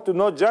you want to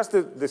know just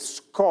the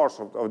scores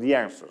of the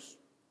answers,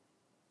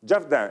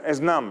 just that,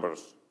 as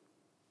numbers,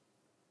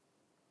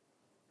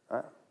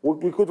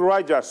 we could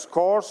write just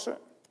scores.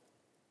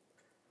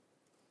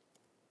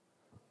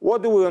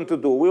 What do we want to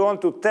do? We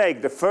want to take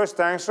the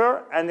first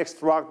answer and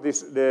extract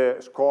the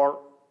score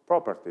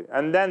property,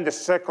 and then the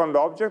second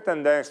object,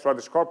 and then extract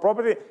the score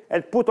property,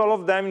 and put all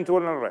of them into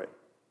an array.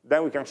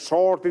 Then we can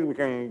sort it, we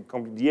can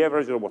compute the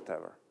average or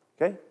whatever,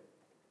 okay?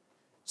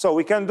 So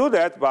we can do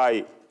that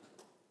by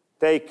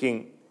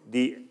taking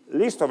the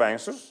list of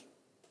answers.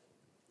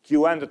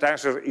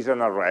 Qn.answer is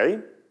an array,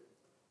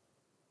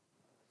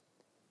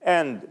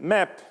 and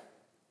map,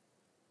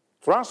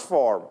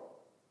 transform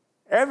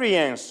every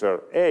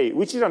answer A,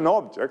 which is an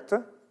object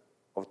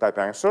of type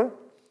answer,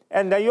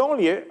 and I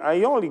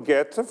only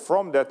get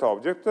from that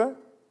object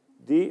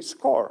the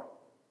score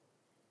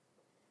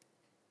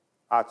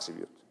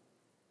attribute.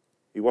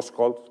 It was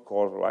called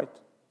score, right?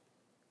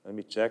 Let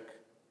me check.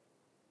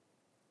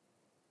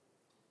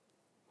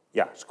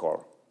 Yeah,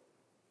 score.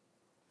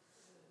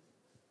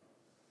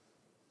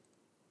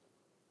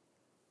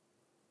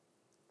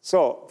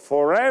 So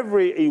for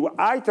every, you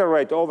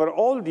iterate over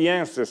all the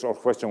answers of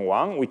question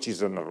 1, which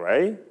is an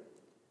array,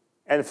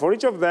 and for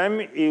each of them,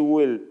 it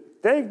will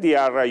take the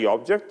array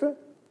object,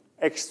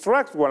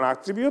 extract one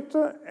attribute,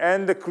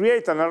 and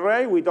create an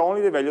array with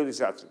only the value of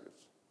these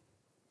attributes.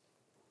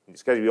 In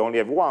this case, we only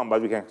have one,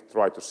 but we can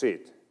try to see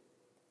it.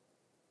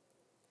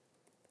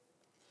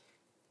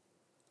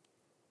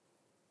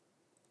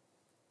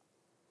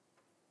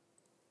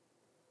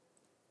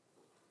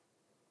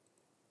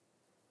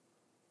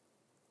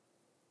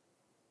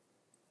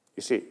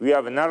 You see, we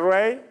have an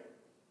array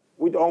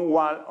with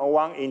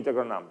one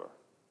integer number,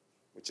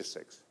 which is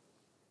 6.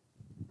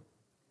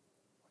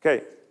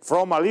 Okay,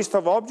 from a list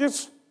of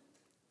objects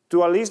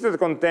to a list that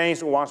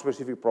contains one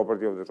specific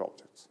property of those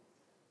objects.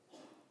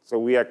 So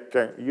we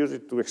can use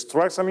it to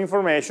extract some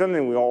information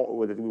that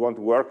we want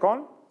to work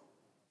on,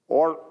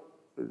 or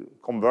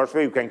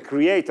conversely, you can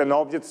create an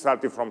object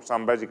starting from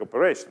some basic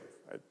operation.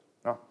 Right?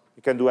 No?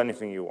 You can do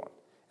anything you want.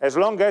 As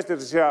long as there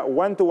is a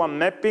one-to-one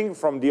mapping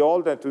from the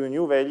old to the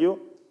new value,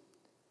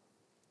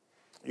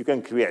 you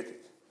can create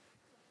it.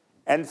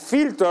 And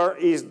filter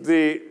is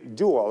the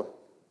dual.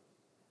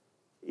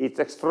 It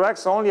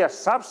extracts only a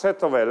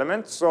subset of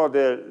elements, so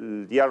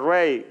the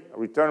array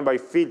returned by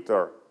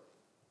filter,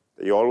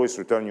 you always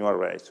return new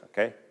arrays,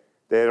 okay?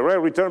 The array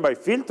returned by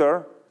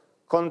filter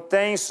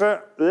contains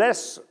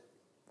less,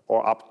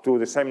 or up to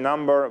the same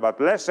number, but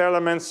less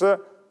elements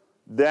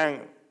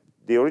than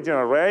the original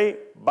array,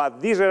 but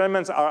these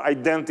elements are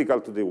identical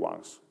to the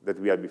ones that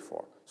we had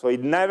before. So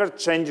it never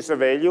changes the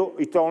value,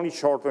 it only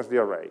shortens the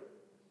array.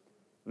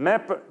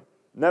 Map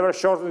never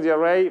shortens the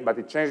array, but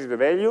it changes the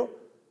value.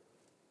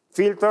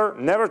 Filter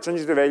never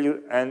changes the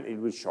value, and it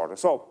will shorten.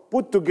 So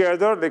put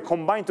together, they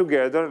combine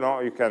together. No,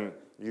 you can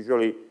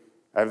usually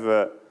have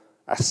a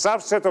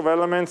subset of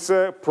elements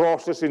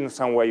processed in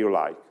some way you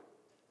like.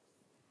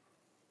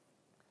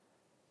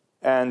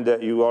 And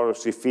you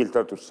also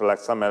filter to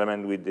select some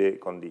element with the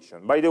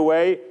condition. By the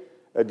way,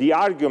 the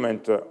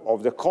argument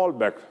of the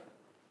callback,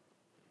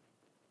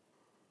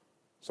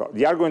 so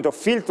the argument of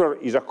filter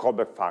is a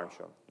callback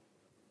function.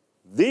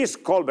 This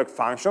callback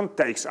function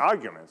takes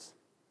arguments.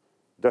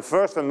 The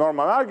first and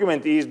normal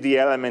argument is the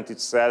element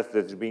itself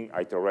that is being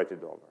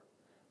iterated over.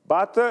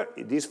 But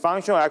this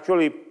function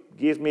actually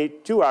gives me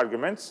 2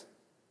 arguments,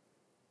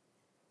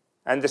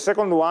 and the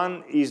second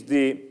one is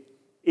the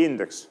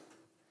index.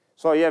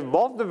 So I have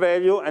both the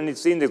value and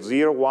its index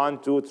 0,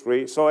 1, 2,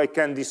 3, so I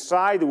can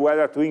decide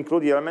whether to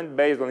include the element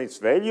based on its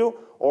value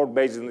or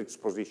based on its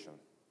position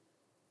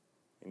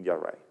in the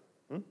array.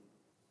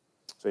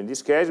 So in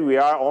this case, we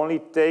are only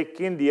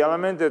taking the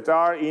elements that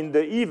are in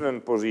the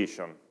even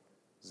position,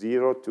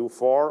 0, 2,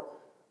 4,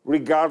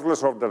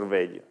 regardless of their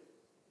value.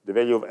 The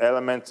value of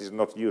elements is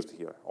not used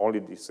here, only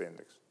this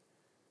index.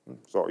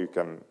 So you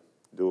can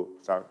do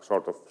some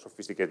sort of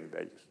sophisticated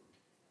values.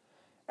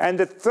 And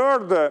the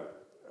third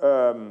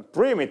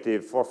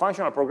primitive for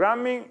functional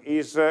programming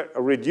is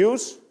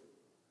reduce,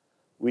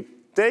 which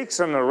takes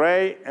an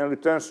array and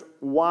returns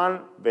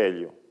one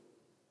value.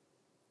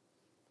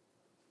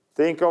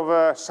 Think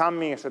of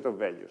summing a set of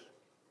values.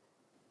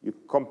 You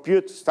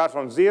compute, start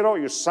from 0,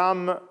 you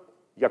sum,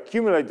 you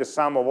accumulate the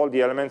sum of all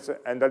the elements,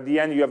 and at the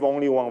end you have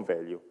only one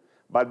value.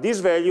 But this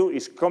value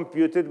is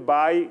computed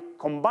by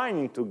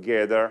combining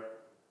together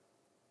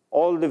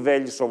all the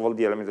values of all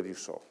the elements that you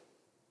saw.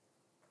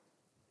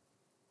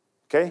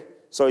 Okay?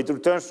 So it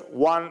returns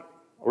one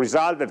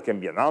result that can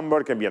be a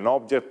number, can be an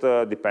object,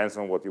 depends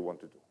on what you want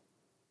to do.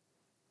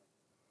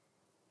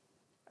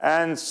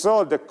 And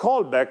so the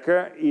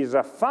callback is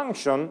a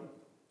function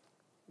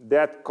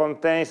that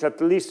contains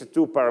at least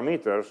 2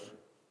 parameters.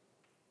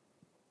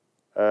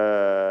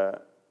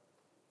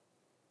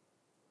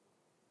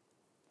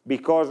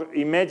 Because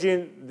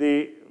imagine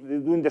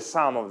doing the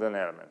sum of an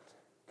element.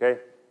 Okay?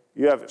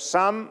 You have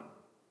sum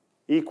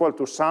equal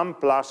to sum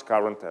plus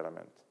current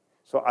element.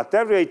 So at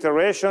every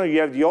iteration,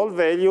 you have the old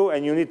value,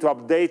 and you need to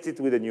update it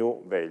with a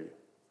new value.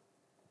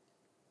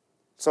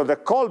 So the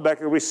callback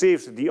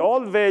receives the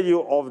old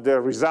value of the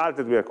result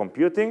that we are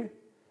computing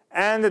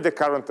and the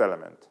current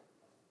element.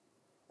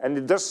 And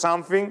it does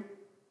something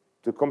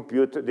to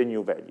compute the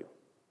new value.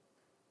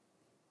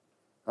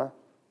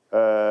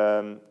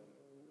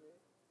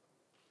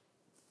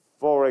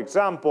 For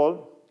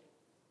example,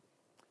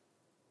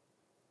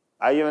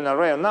 I have an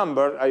array of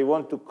numbers. I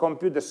want to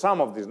compute the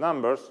sum of these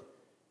numbers.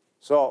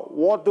 So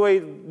what do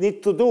I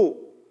need to do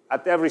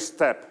at every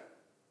step?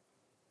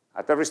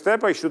 At every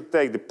step, I should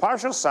take the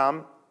partial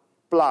sum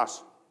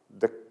plus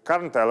the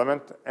current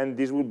element, and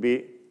this will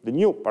be the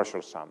new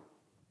partial sum.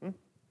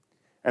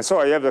 And so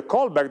I have the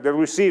callback that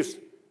receives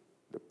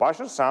the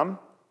partial sum,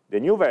 the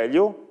new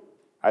value.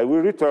 I will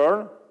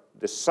return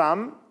the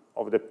sum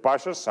of the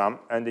partial sum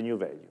and the new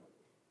value.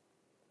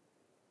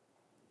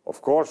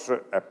 Of course,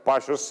 a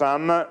partial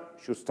sum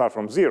should start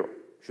from 0,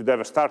 should have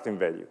a starting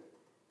value.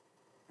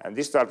 And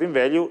this starting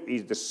value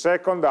is the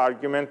second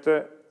argument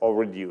of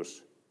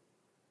reduce.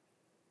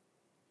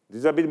 This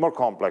is a bit more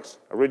complex.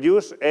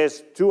 Reduce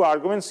has two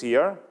arguments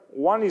here.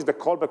 One is the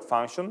callback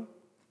function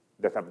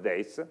that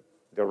updates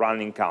the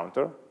running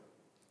counter.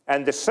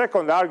 And the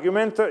second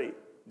argument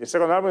is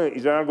an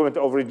argument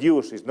of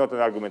reduce, it's not an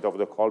argument of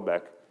the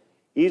callback,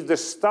 is the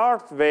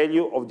start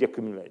value of the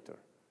accumulator.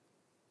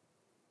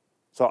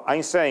 So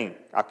I'm saying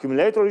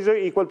accumulator is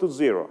equal to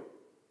 0,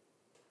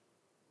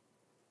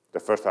 the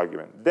first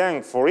argument.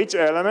 Then for each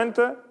element,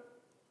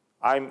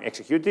 I'm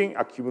executing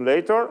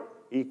accumulator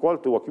equal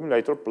to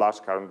accumulator plus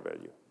current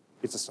value.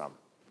 It's a sum.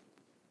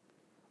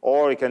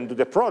 Or you can do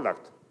the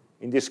product.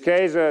 In this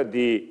case,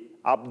 the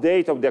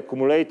update of the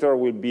accumulator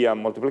will be a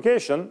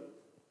multiplication,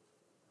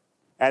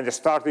 and the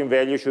starting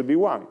value should be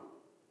 1.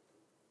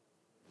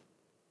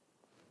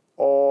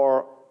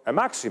 Or a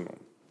maximum.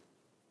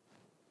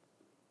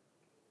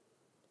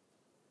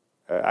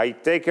 I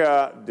take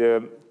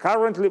the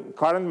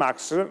current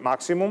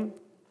maximum,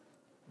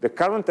 the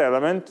current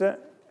element,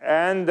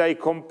 and I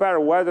compare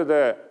whether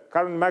the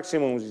current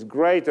maximum is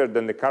greater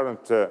than the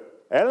current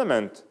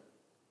element,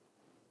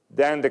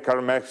 then the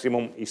current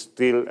maximum is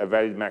still a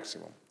valid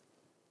maximum.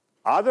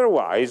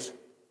 Otherwise,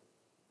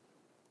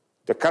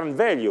 the current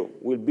value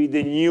will be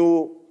the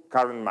new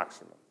current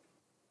maximum.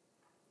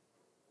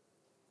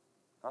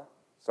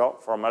 So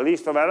from a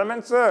list of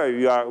elements,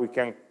 we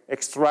can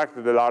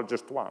extract the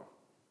largest one,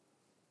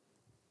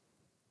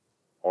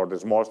 or the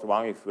smallest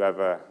one if we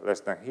have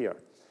less than here.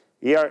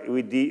 Here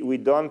we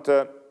don't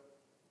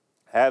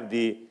have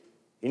the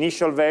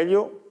initial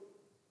value.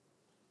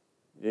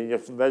 The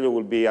initial value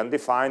will be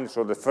undefined,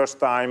 so the first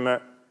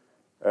time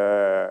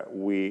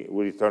we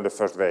return the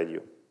first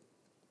value.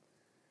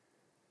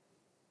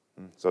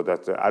 So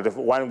that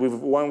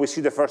when we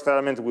see the first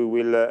element,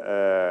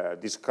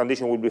 this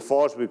condition will be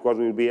false because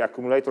it will be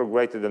accumulator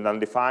greater than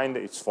undefined.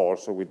 It's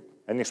false. So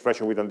any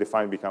expression with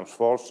undefined becomes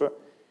false,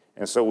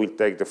 and so we'll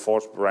take the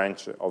false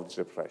branch of this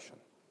expression.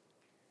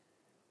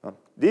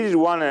 This is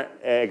one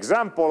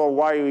example of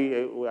why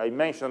I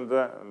mentioned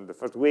in the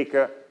first week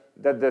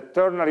that the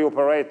ternary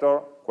operator,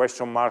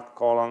 question mark,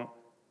 colon,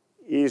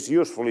 is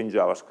useful in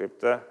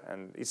JavaScript,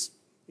 and it's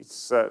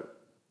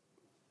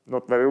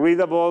not very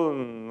readable,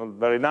 not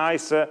very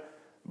nice,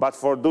 but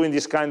for doing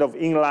this kind of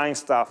inline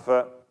stuff,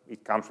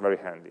 it comes very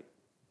handy.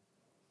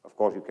 Of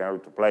course, you can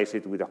replace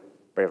it with a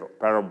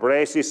pair of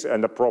braces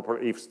and a proper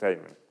if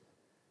statement.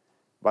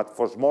 But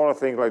for smaller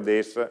things like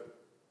this,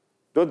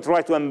 don't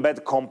try to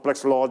embed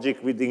complex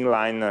logic with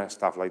inline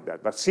stuff like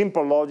that. But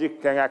simple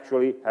logic can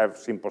actually have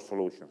simple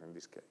solutions in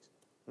this case.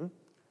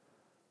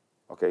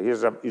 Okay,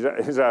 here's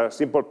a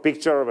simple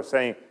picture of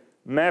saying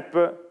map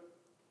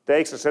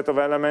takes a set of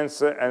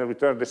elements and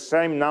returns the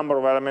same number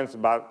of elements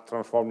but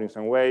transformed in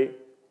some way.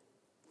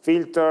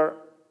 Filter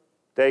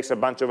takes a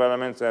bunch of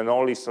elements and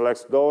only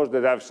selects those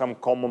that have some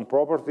common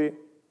property.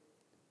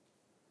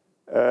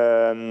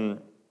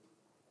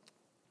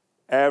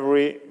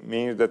 Every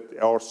means that,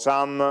 or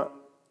sum,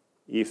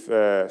 if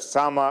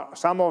some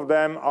of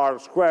them are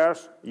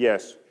squares,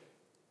 yes,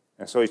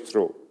 and so it's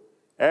true.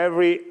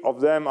 Every of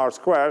them are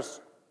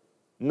squares,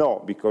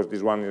 no, because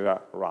this one is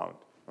a round,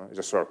 it's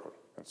a circle,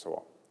 and so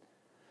on.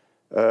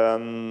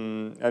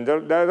 And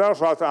there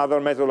are also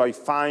other methods like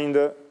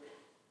find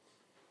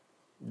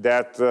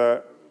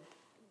that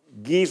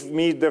gives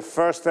me the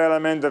first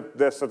element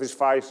that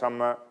satisfies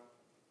some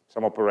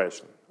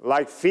operation.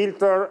 Like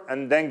filter,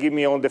 and then give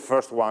me only the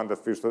first one that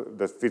filters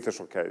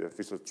okay, that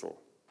filters true.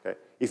 Okay?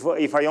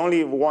 If I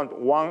only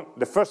want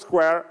the first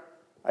square,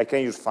 I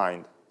can use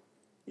find.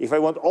 If I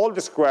want all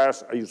the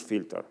squares, I use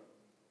filter.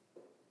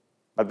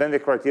 But then the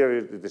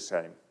criteria is the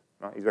same.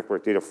 It's the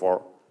criteria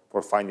for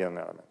finding an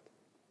element.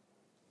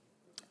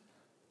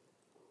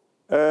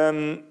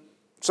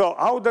 So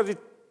how does it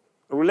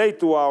relate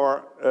to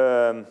our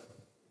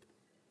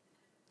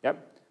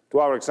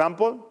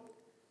example?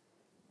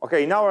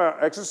 Okay, in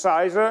our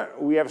exercise,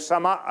 we have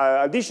some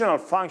additional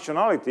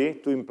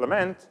functionality to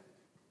implement,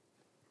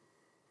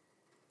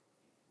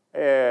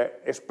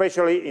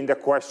 especially in the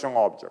question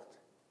object.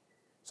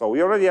 So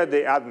we already had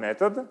the add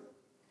method,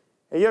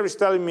 and here it's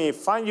telling me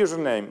find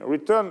username,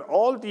 return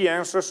all the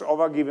answers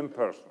of a given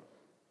person.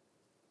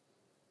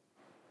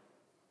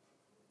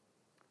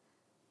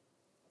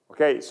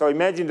 Okay, so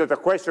imagine that a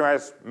question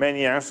has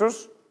many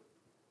answers.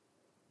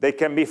 They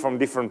can be from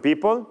different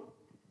people,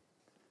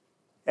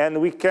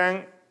 and we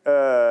can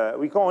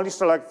only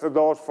select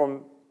those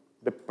from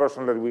the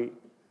person that we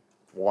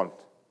want,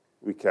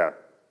 we care.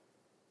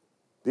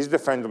 This is the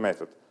find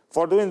method.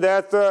 For doing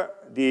that,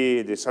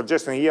 the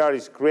suggestion here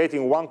is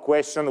creating one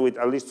question with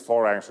at least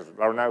 4 answers.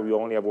 Right now we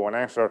only have 1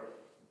 answer.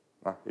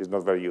 It's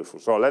not very useful.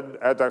 So let's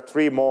add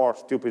 3 more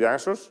stupid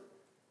answers.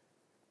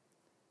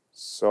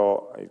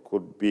 So it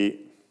could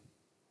be,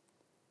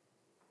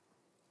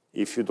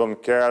 if you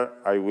don't care,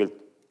 I will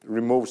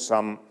remove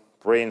some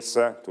prints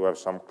to have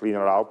some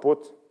cleaner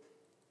output.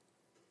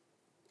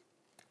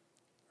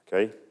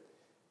 Okay.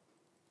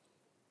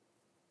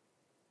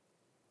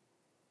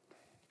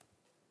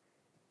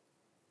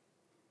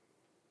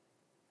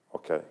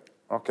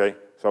 Okay.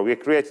 So we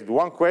created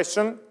one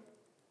question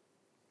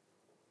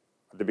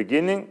at the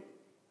beginning,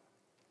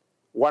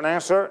 one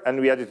answer, and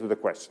we added to the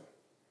question.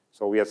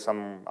 So we had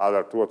some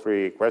other 2 or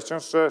 3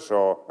 questions,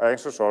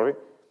 answer, sorry.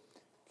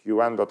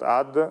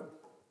 q1.add,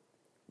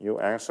 new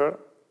answer.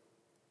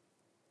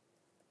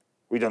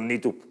 We don't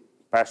need to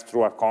pass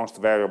through a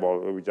const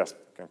variable. We just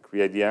can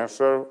create the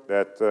answer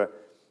that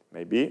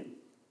may be.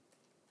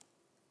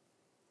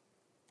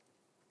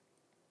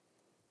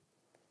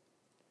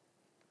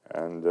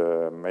 And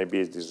maybe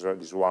it's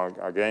this one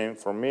again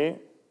for me.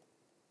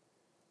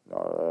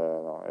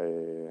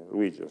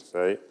 Luigi, let's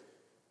say,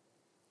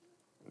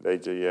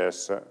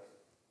 day.js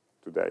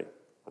today,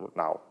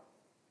 now.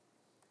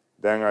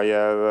 Then I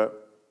have,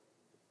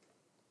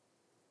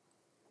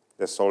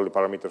 that's all the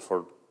parameters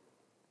for,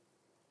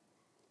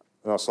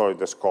 no, sorry,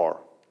 the score,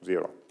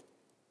 0.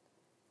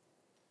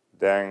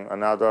 Then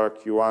another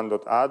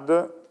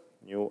q1.add,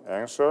 new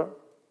answer.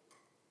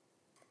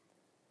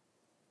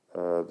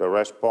 The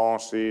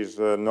response is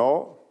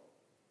no.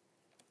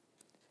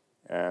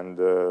 And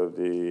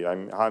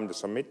I'm the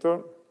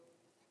submitter.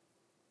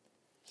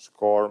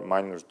 Score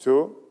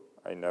 -2.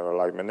 I never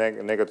like my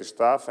negative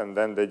stuff. And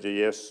then the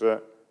JS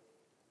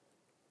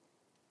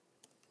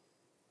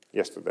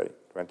yesterday,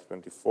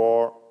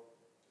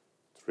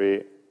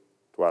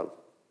 2024-3-12.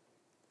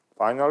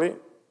 Finally,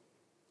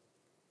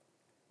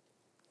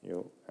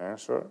 new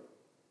answer.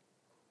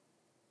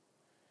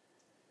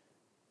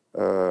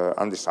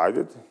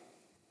 Undecided.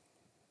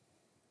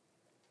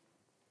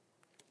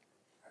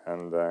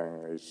 And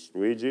then it's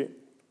Luigi.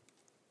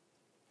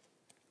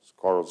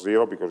 Score of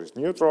 0 because it's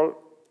neutral.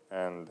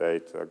 And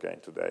date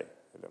again today.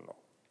 I don't know.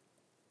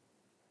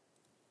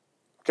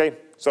 Okay,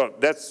 so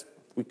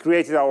we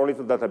created our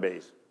little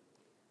database.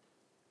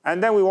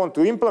 And then we want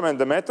to implement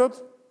the method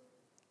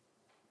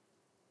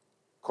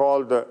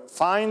called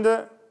find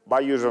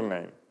by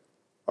username.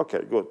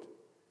 Okay, good.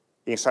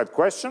 Inside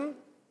question,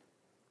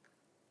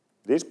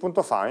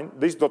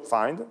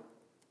 this.find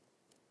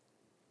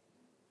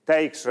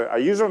takes a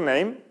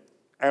username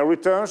and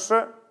returns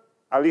a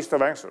list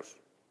of answers.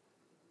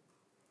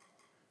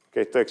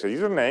 Okay, it takes a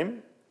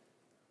username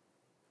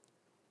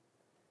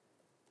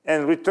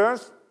and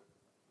returns,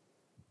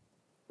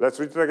 let's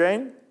read it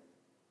again,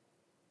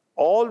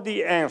 all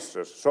the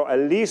answers, so a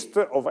list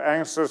of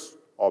answers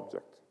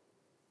object.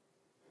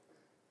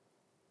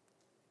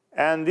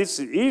 And this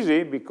is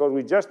easy because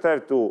we just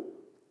have to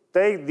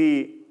take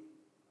the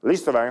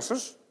list of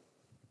answers,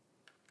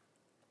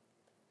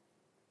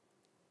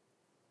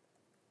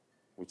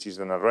 which is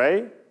an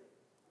array,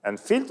 and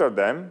filter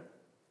them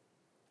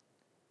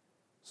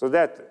so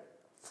that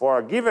for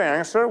a given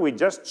answer, we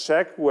just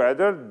check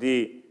whether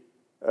the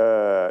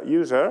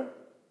user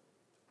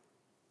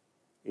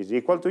is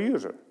equal to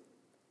user.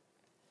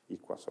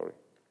 Sorry.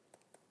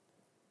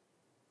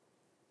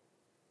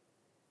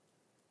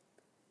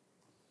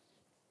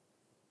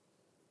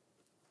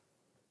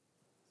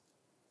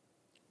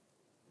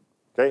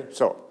 Okay,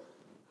 so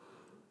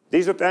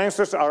these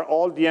answers are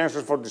all the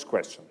answers for this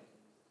question.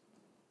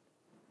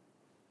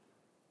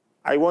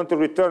 I want to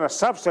return a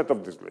subset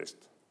of this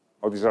list,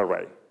 of this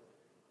array.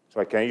 So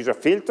I can use a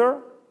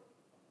filter.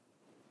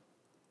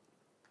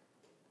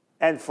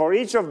 And for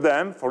each of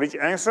them, for each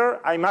answer,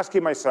 I'm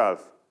asking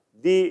myself,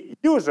 the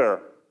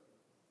user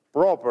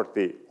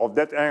property of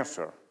that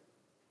answer,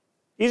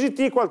 is it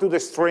equal to the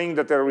string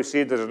that I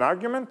received as an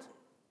argument?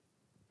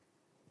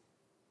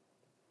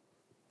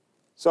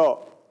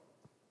 So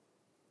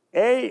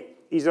A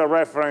is a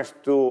reference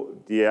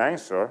to the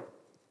answer.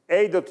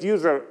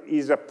 A.user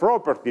is a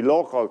property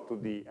local to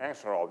the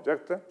answer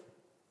object,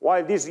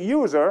 while this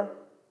user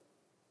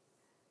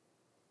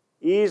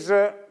is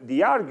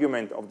the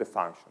argument of the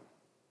function.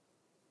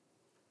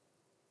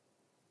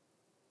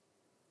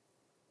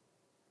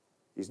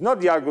 It's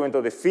not the argument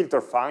of the filter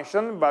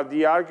function, but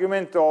the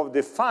argument of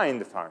the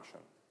find function.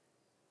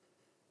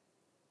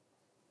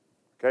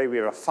 Okay, we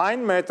have a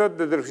find method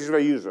that receives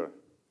a user.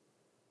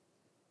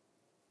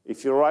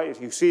 If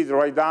you see it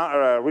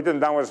written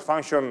down as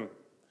function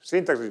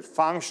syntax, is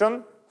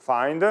function,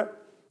 find,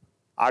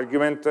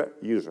 argument,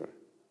 user.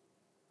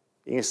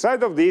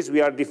 Inside of this,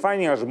 we are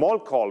defining a small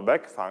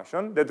callback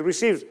function that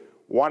receives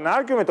one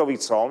argument of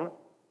its own,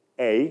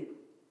 A,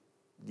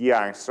 the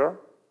answer,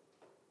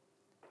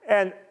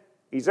 and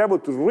is able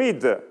to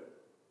read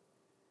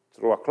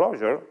through a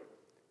closure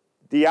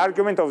the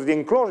argument of the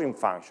enclosing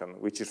function,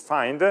 which is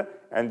find,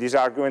 and this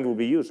argument will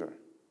be user.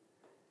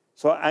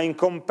 So I'm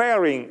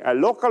comparing a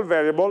local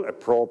variable, a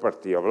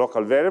property of a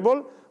local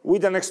variable,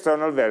 with an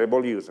external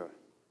variable user.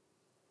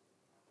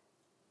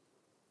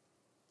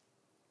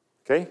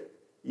 Okay?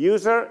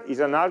 User is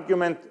an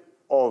argument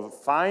of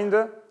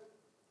find.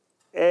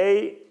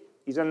 A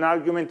is an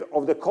argument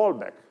of the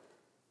callback.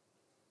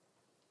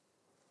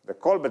 The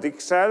callback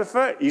itself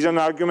is an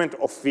argument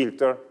of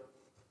filter.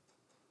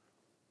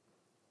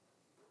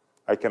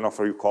 I can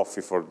offer you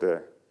coffee for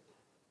the,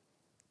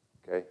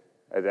 okay,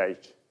 at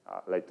H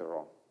later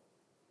on.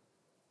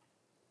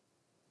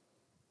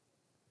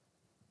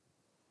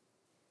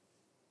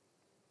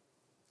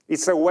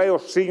 It's a way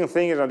of seeing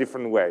things in a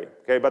different way,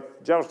 okay?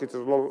 But JavaScript is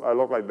a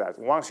lot like that.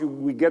 Once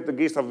we get the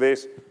gist of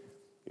this,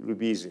 it will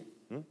be easy.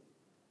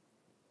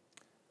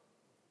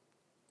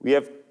 We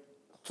have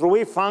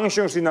 3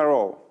 functions in a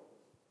row: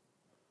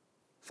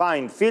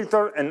 find,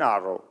 filter, and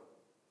arrow.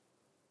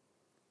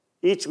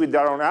 Each with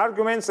their own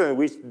arguments, and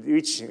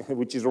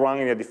which is run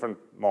in a different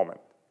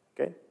moment,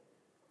 okay?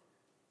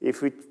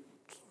 If we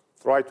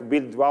try to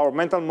build our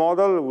mental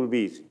model, it will be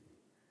easy.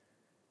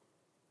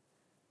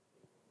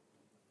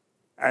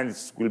 And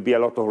it will be a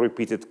lot of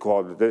repeated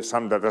code. There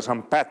are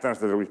some patterns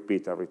that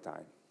repeat every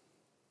time.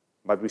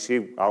 But we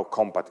see how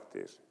compact it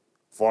is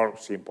for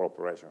simple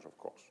operations, of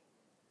course.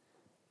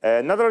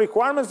 Another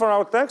requirement for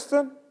our text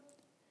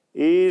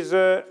is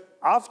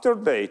after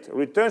date,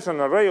 returns an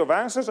array of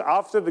answers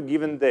after the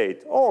given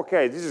date. Oh,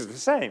 okay, this is the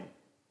same.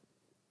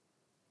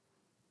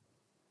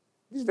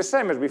 This is the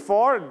same as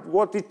before.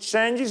 What it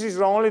changes is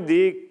only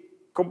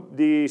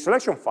the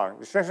selection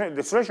function,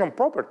 the selection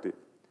property.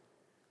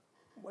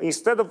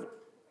 Instead of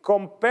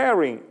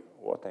comparing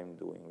what I'm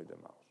doing with the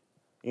mouse,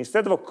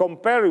 instead of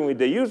comparing with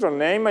the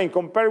username, I'm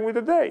comparing with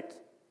the date.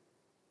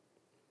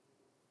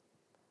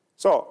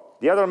 So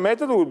the other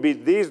method would be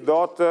this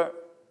dot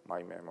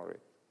my memory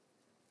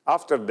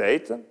after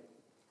date,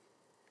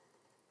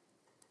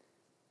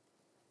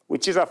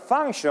 which is a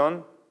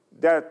function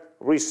that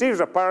receives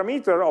a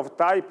parameter of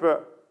type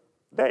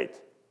date.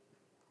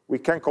 We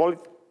can call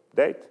it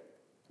date.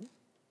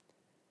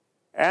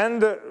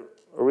 And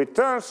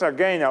returns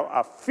again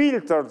a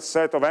filtered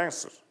set of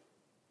answers.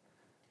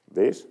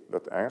 This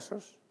dot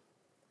answers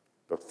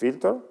dot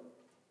filter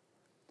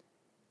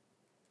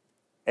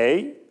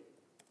A.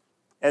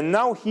 And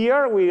now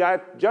here we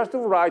have just to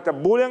write a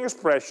Boolean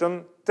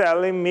expression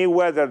telling me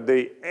whether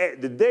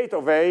the date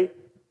of A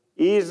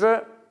is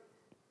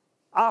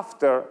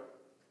after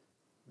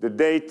the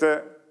date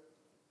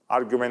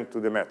argument to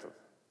the method.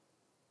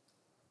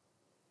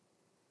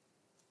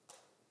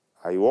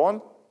 I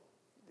want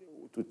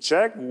to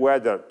check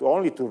whether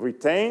only to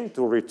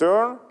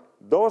return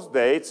those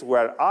dates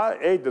where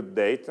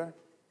a.date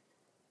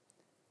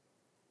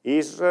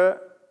is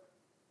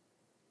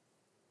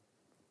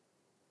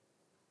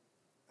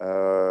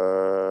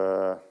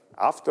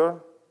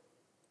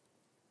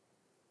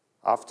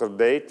after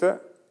date.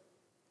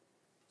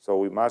 So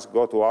we must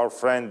go to our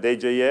friend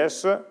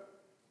DJS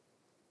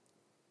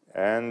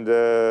and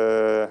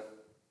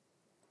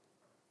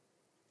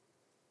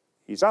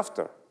is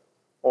after,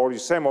 or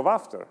is same of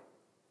after.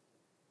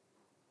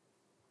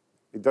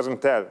 It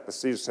doesn't tell,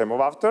 this is same of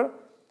after,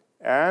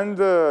 and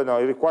no,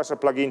 it requires a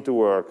plugin to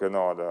work.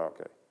 No,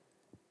 okay.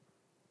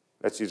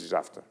 Let's use is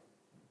after.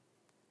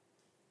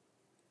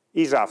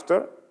 Is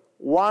after,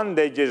 one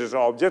DJS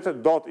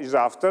object, dot is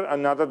after,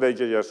 another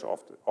DJS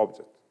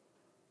object.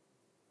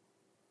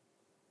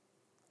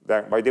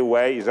 Then, by the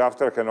way, is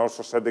after can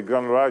also set the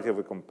granularity of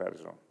the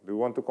comparison. Do you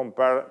want to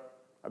compare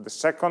at the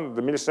second,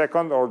 the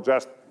millisecond, or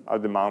just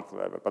at the month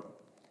level? But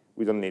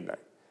we don't need that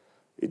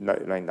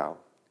right now.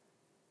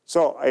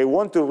 So I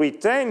want to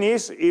retain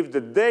is if the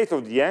date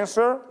of the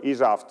answer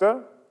is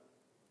after,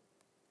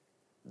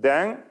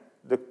 then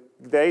the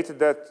date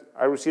that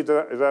I received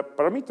as a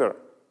parameter.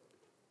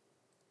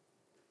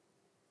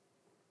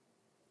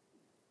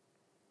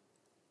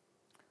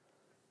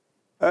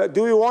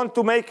 Do you want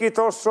to make it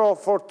also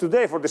for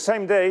today, for the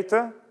same date?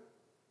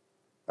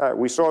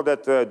 We saw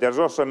that there's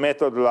also a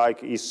method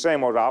like is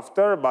same or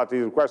after, but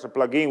it requires a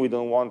plugin. We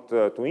don't want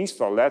to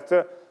install that.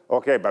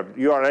 Okay, but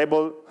you are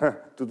able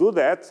to do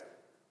that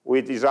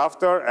with is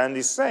after and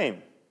is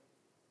same.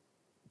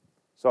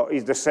 So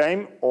is the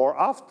same or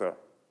after.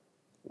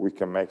 We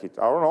can make it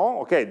our own.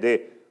 Okay,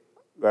 the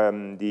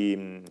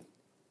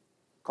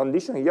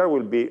condition here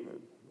will be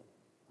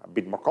a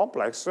bit more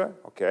complex,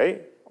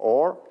 okay,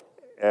 or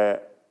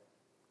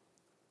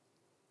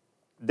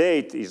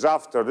date is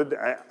after,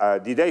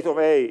 the date of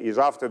A is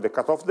after the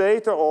cutoff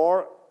date,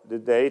 or the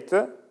date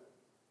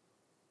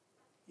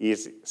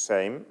is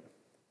same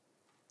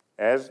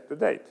as the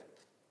date.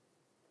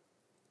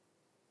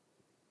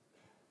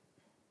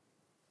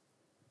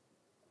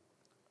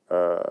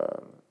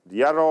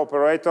 The arrow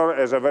operator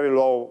has a very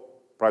low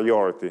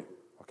priority,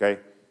 okay?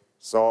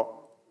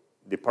 So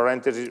the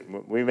parentheses,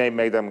 we may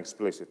make them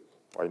explicit,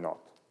 why not?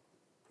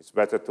 It's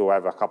better to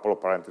have a couple of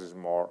parentheses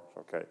more,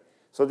 okay?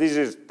 So this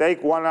is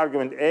take one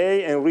argument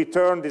A and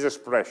return this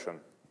expression.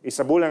 It's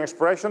a Boolean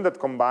expression that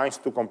combines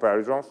two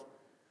comparisons.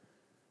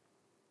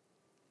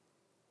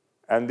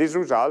 And this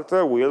result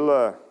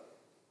will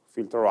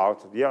filter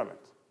out the element.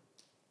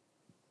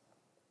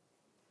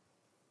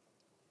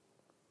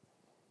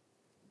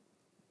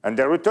 And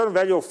the return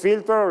value of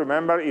filter,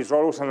 remember, is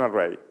always an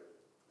array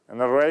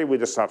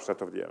with a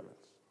subset of the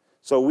elements.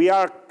 So we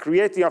are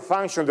creating a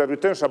function that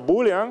returns a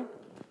Boolean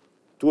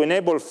to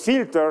enable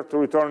filter to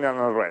return an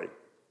array.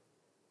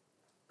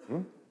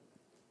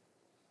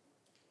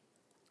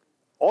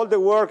 All the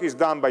work is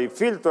done by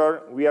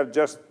filter. We are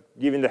just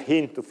giving the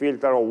hint to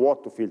filter or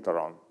what to filter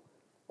on,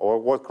 or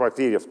what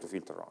criteria to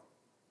filter on.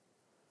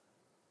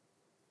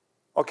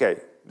 Okay,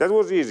 that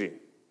was easy.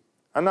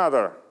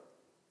 Another.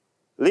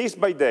 list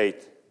by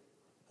date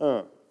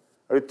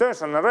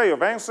returns an array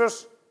of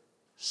answers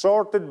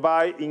sorted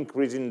by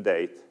increasing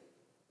date.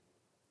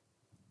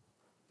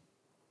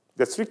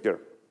 That's trickier.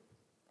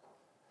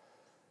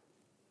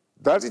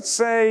 Does it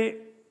say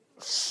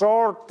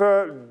sort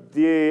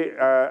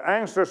the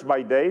answers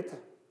by date?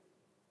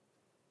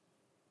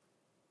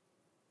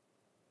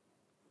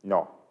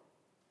 No.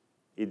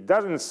 It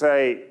doesn't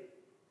say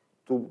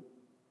to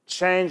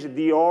change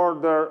the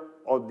order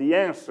of the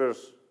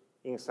answers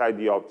inside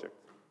the object.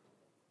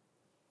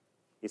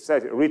 It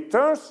says it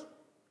returns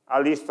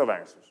a list of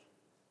answers.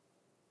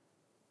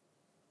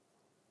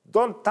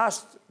 Don't touch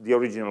the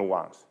original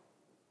ones.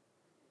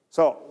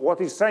 So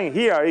what it's saying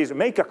here is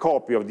make a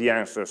copy of the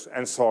answers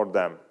and sort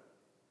them.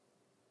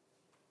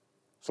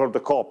 Sort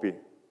the copy,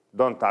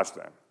 don't touch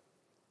them.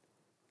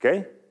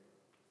 Okay?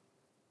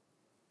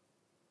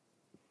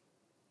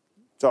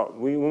 So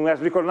we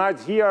must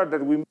recognize here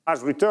that we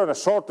must return a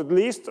sorted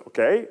list,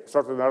 okay,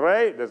 sorted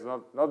array, that's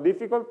not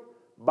difficult,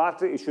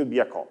 but it should be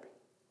a copy.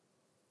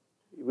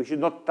 We should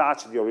not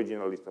touch the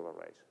original list of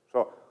arrays.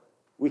 So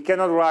we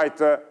cannot write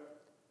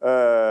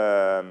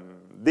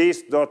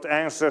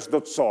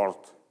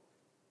this.answers.sort.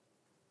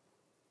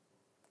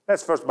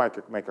 Let's first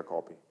make a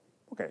copy.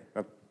 Okay,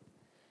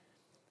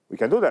 we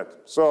can do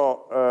that.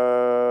 So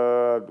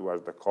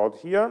where's the code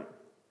here?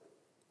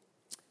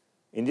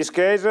 In this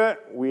case,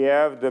 we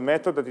have the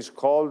method that is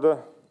called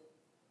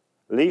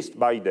list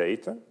by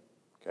date.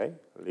 Okay,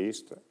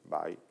 list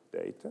by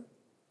date.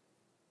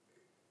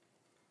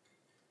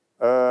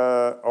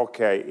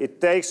 Okay,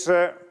 it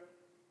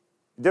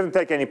doesn't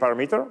take any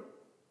parameter,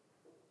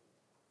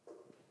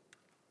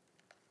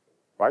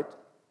 right?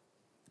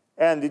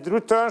 And it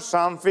returns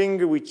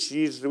something which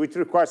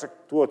requires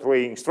 2 or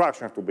 3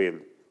 instructions to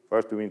build.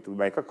 First, we need to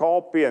make a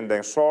copy, and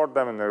then sort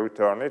them, and then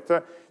return it.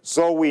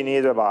 So we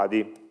need a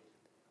body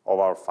of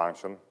our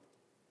function.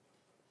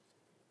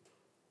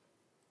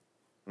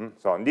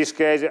 So in this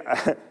case,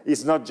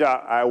 it's not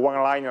just a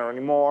one-liner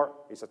anymore,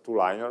 it's a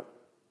two-liner.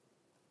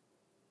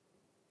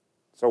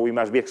 So we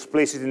must be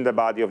explicit in the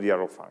body of the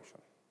arrow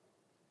function.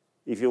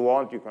 If you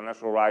want, you can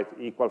also write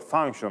equal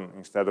function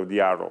instead of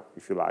the arrow,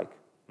 if you like.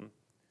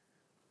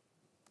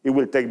 It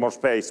will take more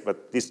space,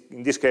 but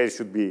in this case, it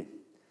should be.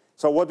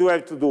 So what do we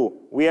have to do?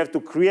 We have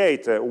to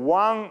create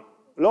one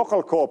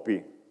local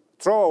copy,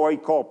 throwaway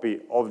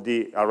copy of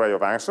the array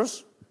of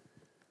answers,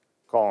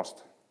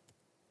 const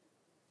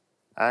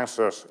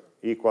answers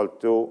equal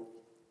to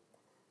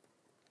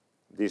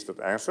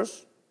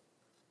this.answers.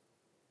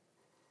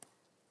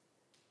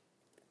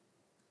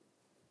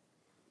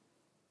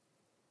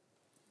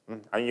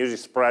 I'm using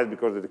spread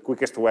because it's the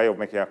quickest way of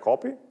making a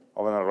copy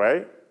of an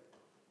array.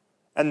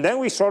 And then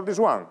we sort this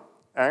one,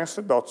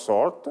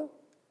 answer.sort.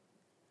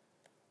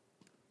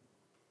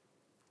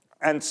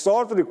 And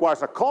sort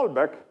requires a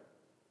callback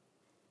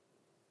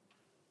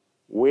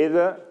with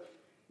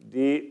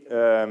the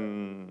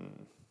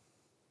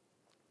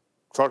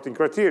sorting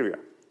criteria.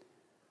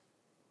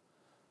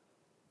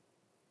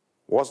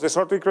 What's the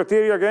sorting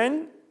criteria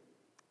again?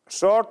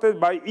 Sorted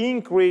by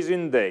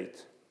increasing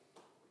date.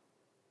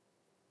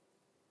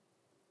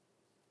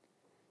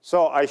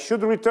 So I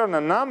should return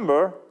a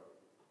number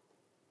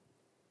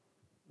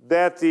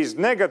that is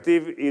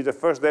negative if the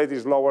first date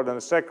is lower than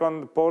the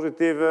second,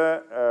 positive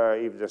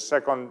if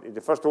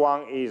the first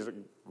one is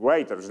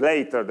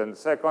later than the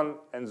second,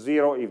 and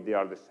 0 if they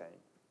are the same.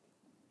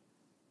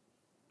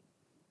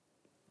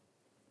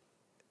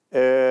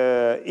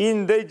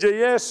 In the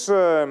JS,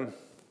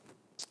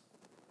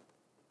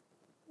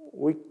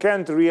 we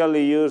can't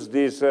really use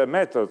these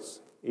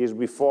methods, is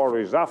before,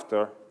 is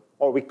after,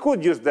 or we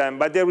could use them,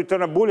 but they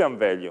return a Boolean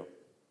value.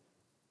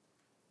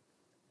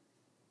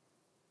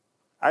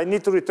 I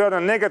need to return a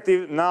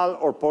negative, null,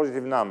 or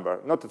positive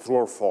number, not a true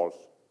or false.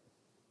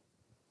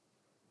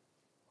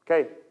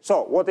 Okay,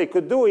 so what I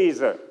could do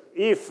is,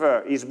 if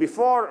is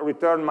before,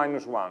 return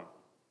 -1.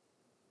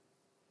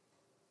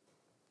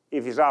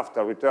 If it's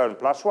after, return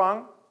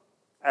 +1,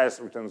 else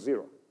return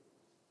 0.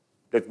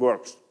 That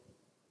works.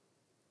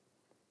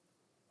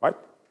 Right?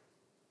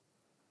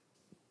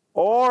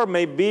 Or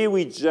maybe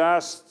we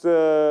just,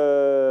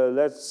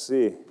 let's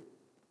see.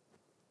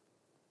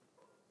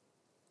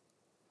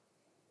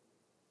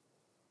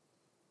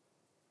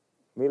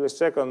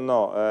 Millisecond,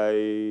 no.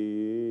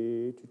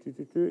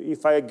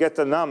 If I get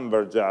a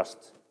number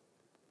just,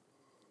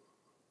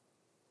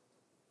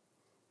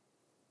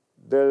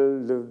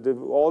 the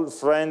old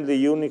friendly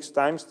Unix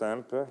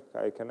timestamp,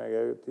 can I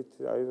get it?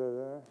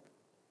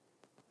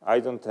 I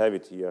don't have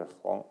it here,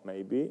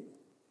 maybe.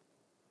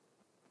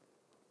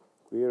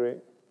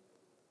 Query.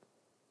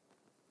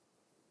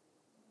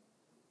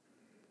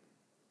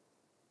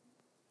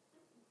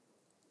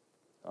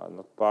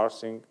 Not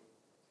parsing.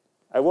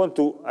 I want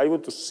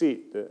to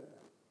see the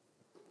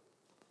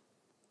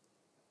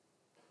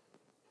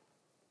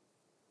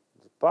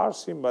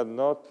parsing, but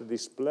not the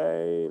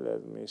display.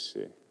 Let me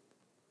see.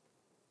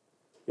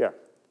 Yeah.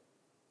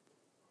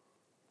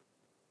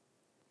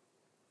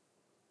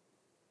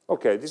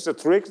 Okay, this is a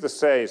trick that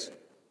says,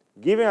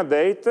 given a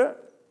date,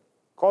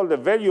 call the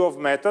value of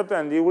method,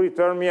 and it will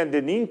return me an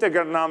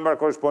integer number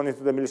corresponding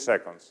to the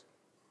milliseconds.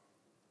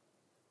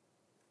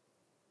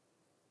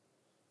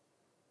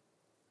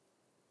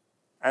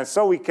 And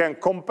so we can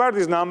compare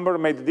this number,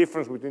 make the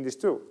difference between these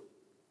two,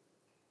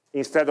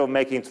 instead of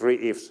making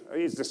 3 ifs.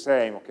 It's the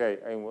same, okay?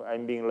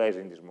 I'm being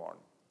lazy this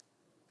morning.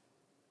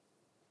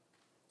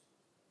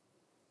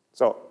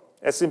 So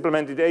let's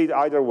implement it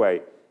either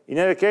way. In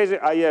either case,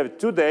 I have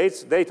 2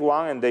 dates, date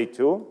 1 and date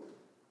 2,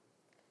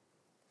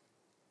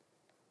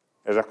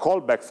 as a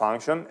callback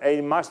function, and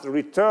it must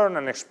return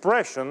an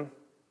expression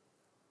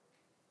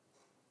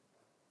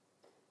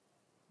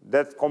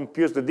that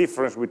computes the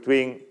difference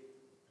between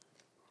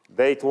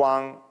date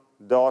 1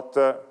 dot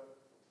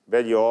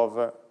value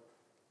of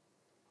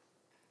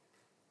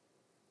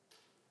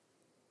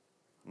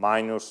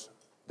minus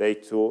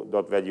date 2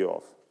 dot value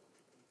of.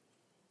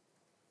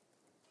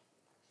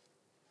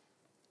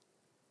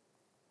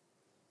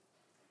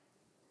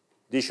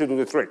 This should do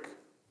the trick.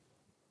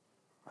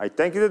 I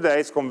take the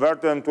dates,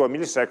 convert them to a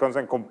milliseconds,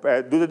 and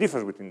do the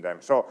difference between them.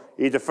 So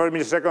if the first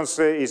milliseconds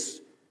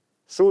is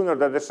sooner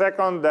than the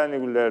second, then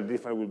the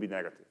difference will be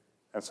negative,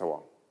 and so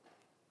on.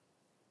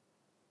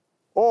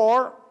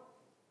 Or,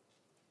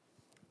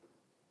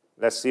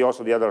 let's see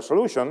also the other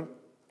solution,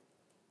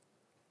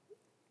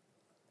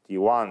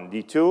 D1,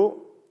 D2.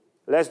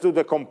 Let's do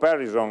the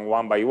comparison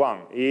one by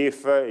one,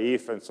 if,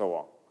 and so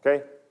on.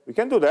 Okay? We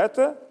can do that,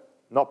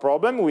 no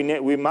problem.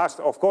 We must,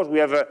 of course, we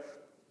have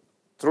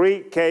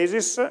 3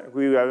 cases.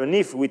 We have an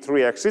if with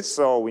 3 exits,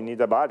 so we need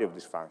a body of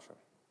this function,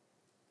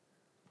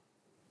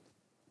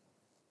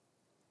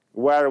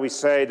 where we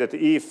say that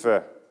if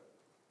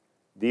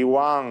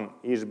D1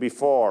 is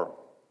before,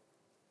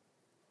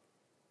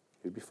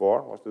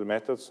 what's the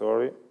method,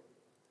 sorry?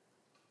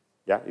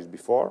 Yeah, is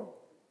before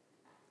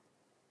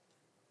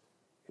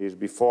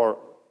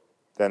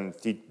then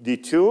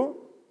D2,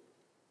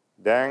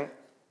 then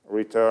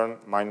return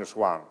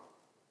 -1.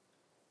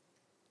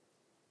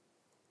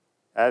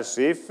 As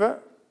if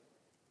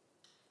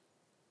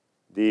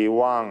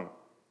D1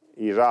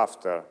 is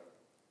after,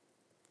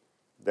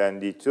 then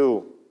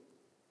D2,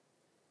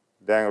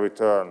 then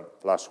return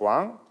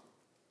 +1,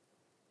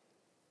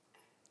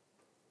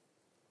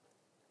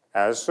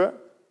 else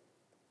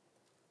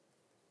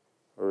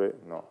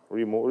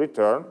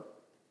return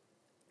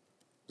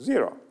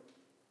 0.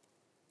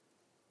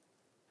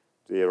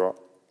 0.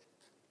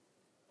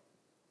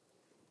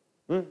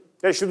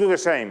 They should do the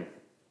same.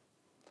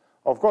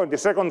 Of course, in the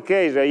second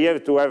case, I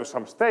have to have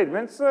some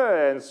statements,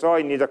 and so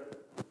I need a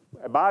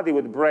body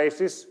with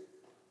braces.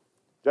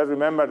 Just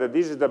remember that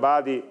this is the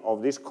body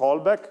of this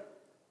callback,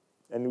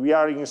 and we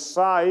are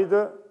inside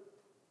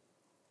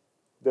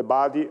the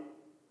body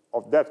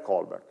of that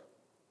callback.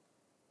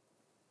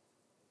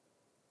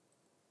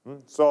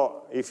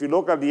 So if you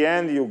look at the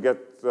end, you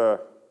get a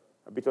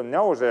bit of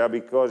nausea,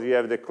 because you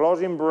have the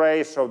closing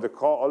brace of the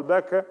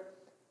callback,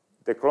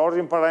 the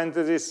closing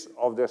parenthesis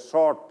of the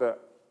sort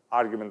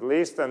argument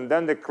list, and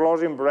then the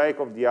closing break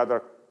of the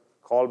other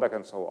callback,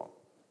 and so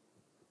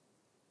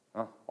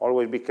on.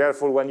 Always be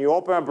careful when you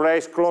open a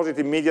brace, close it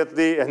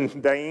immediately, and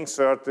then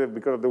insert,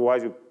 because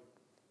otherwise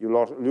you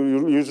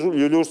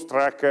lose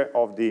track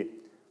of the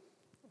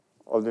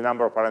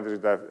number of parentheses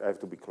that have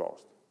to be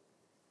closed.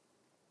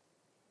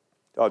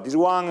 So this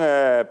one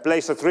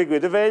plays a trick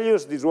with the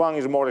values. This one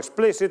is more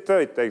explicit.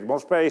 It takes more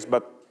space,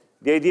 but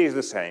the idea is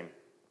the same.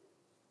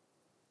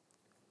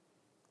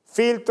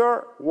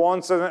 Filter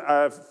wants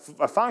a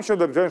function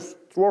that returns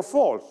true or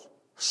false.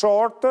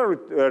 Sort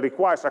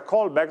requires a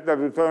callback that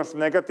returns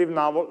negative,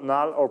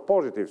 null, or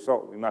positive.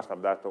 So we must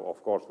have that,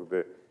 of course, with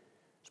the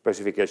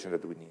specification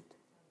that we need.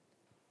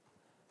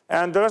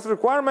 And the last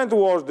requirement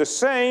was the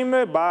same,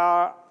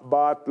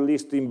 but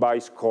listing by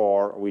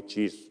score, which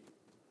is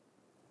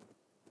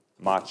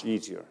much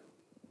easier,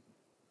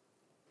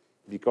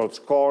 because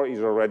score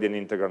is already an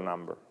integer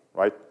number,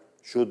 right?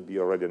 Should be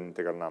already an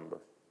integer number.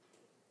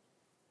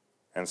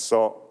 And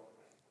so,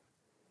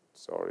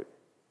 sorry,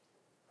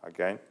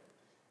 again,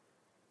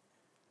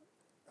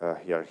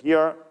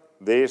 here,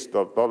 this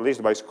dot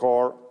list by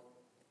score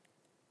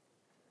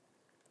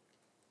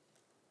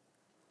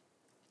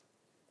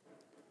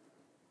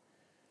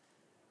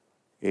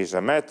is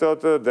a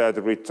method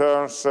that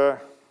returns,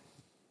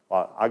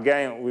 well,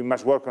 again, we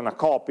must work on a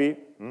copy,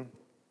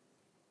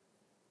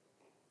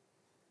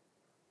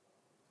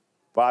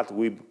 but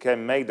we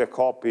can make the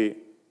copy.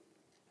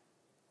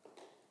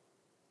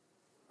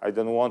 I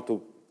don't want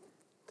to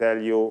tell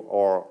you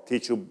or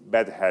teach you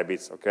bad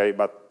habits, okay?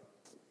 But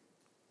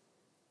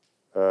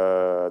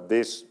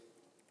this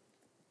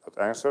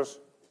answers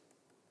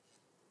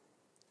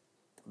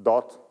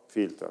dot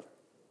filter.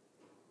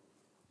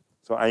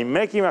 So I'm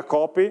making a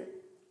copy.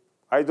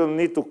 I don't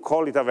need to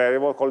call it a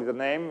variable, call it a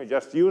name.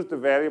 Just use the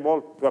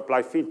variable to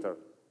apply filter.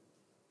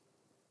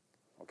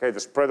 Okay, the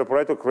spread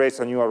operator creates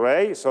a new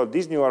array. So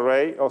this new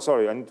array, oh,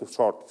 sorry, I need to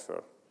sort it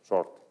first.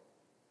 Sort.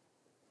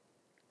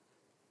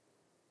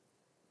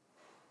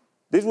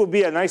 This would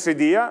be a nice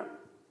idea,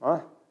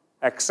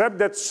 except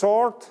that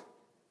sort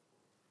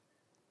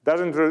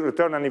doesn't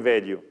return any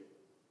value.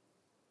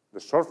 The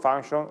sort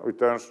function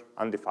returns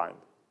undefined.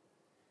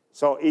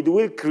 So it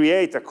will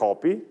create a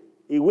copy,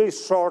 it will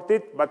sort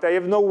it, but I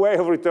have no way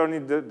of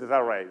returning that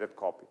array, that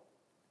copy.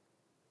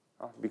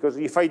 Because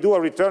if I do a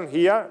return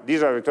here, this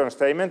is a return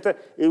statement,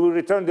 it will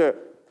return the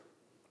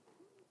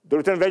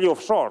return value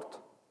of sort,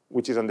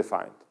 which is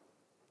undefined.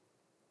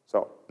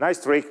 So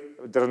nice trick,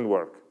 it doesn't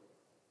work.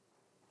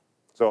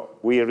 So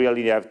we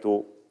really have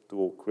to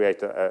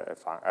create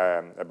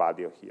a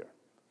body here.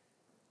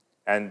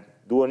 And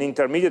do an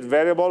intermediate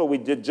variable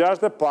with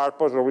just the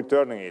purpose of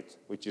returning it,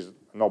 which is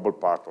a noble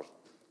purpose.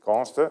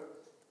 Const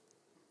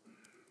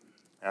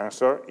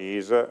answer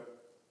is,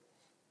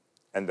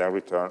 and then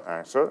return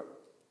answer.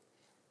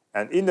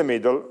 And in the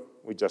middle,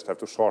 we just have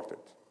to sort it,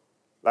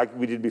 like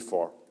we did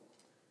before.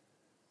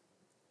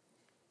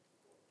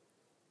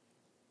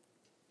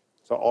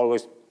 So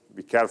always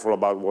be careful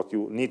about what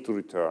you need to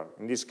return.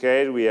 In this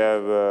case, we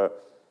have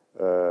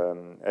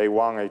A1,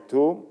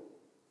 A2,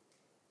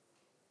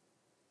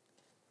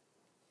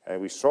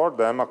 and we sort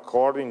them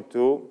according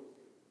to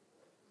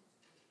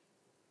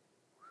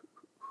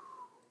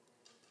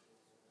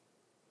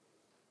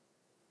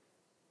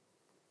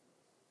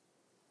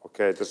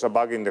okay, there's a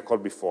bug in the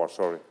code before,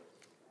 sorry.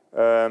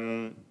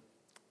 The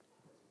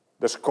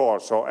score,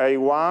 so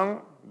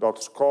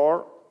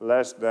A1.score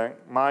less than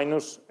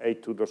minus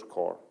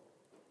A2.score.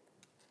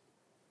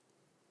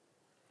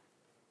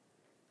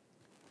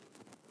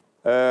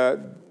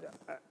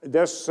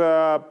 There's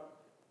a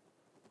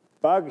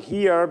bug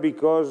here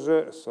because,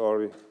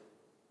 sorry.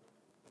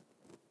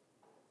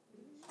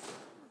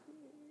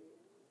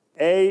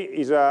 A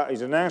is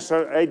an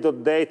answer,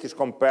 A.date is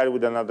compared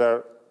with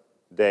another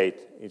date.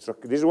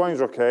 This one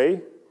is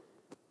okay.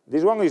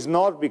 This one is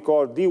not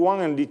because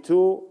D1 and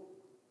D2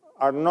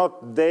 are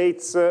not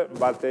dates,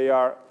 but they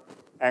are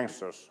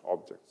answers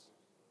objects.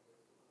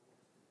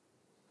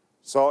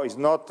 So it's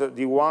not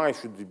D1, it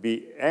should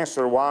be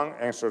answer 1,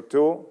 answer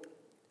 2,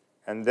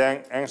 and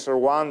then answer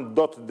 1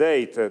 dot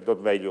date dot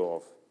value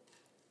of.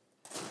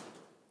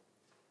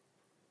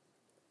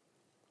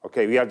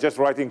 Okay, we are just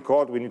writing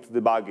code, we need to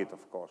debug it,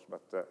 of course,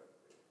 but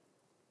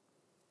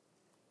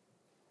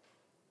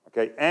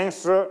okay,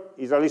 answer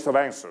is a list of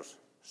answers.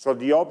 So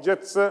the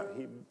objects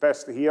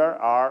passed here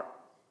are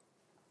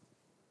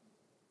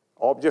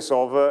objects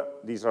of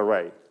this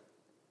array.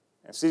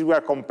 And since we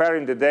are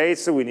comparing the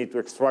dates, we need to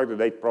extract the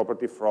date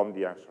property from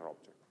the answer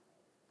object.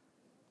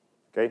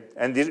 Okay,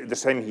 and this, the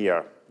same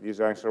here. This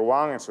is answer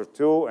 1, answer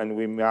 2, and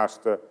we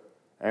must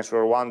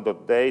answer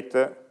 1.date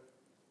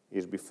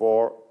is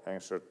before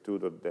answer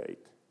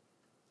 2.date.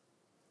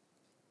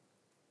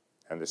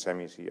 And the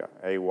same is here.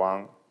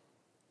 A1.date,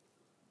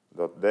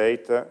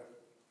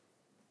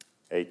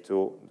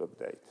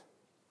 A2.date.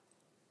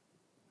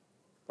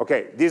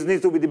 Okay, this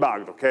needs to be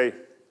debugged, okay?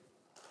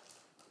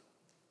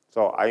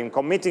 So I'm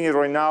committing it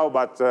right now,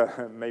 but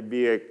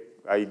maybe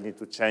I need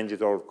to change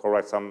it or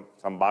correct some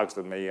bugs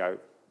that may have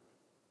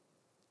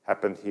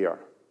happened here,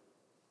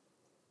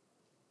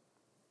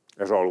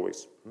 as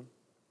always.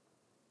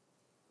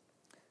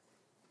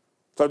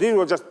 So this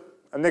was just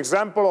an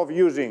example of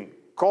using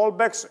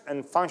callbacks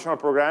and functional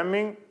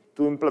programming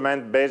to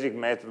implement basic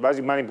methods,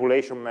 basic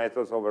manipulation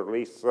methods over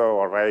lists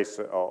or arrays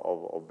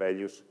of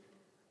values,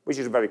 which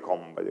is very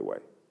common, by the way.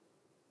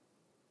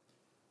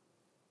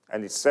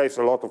 And it saves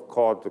a lot of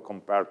code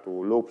compared to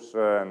loops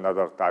and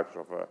other types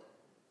of.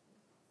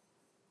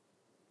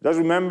 Just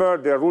remember,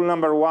 the rule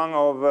number 1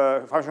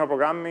 of functional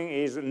programming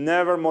is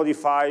never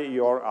modify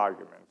your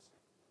arguments.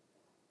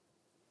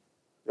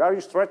 Are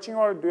you stretching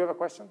or do you have a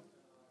question?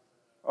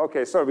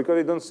 Okay, sorry, because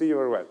I don't see you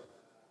very well.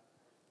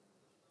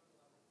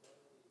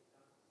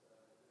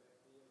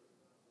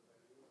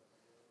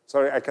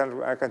 Sorry, I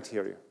can't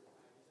hear you.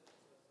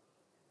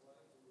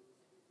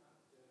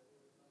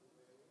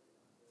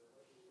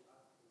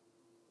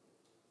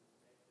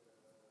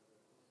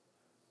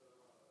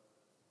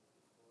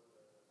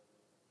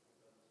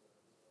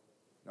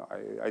 No,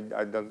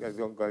 I don't get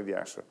the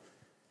answer.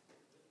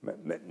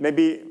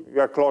 Maybe we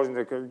are closing.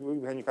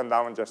 When you come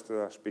down and just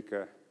speak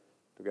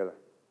together.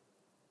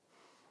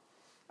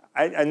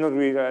 I'm not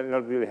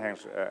really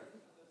answer.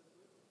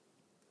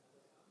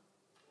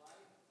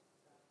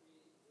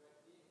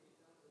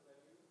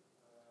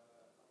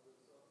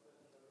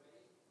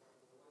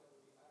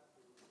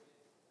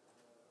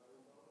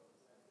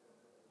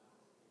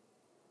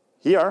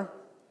 Here?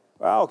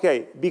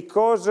 Okay,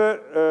 because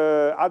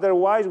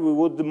otherwise we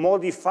would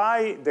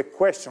modify the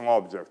question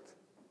object.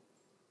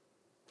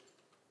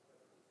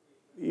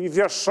 If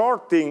you're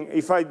sorting,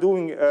 if I'm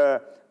doing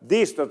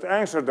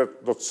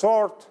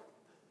this.answer.sort,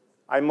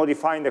 I'm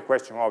modifying the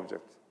question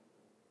object.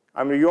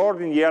 I'm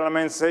reordering the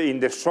elements in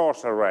the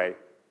source array.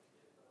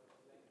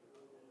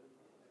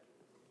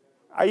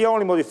 I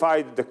only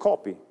modified the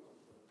copy.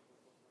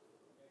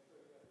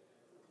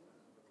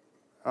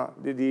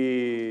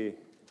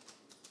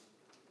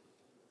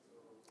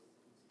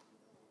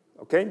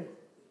 Okay?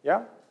 Yeah? I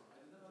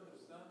don't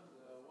understand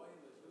why in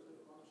the filter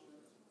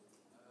function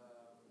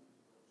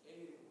A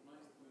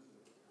recognized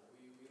user.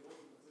 We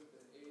wrote in the filter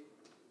A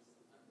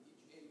and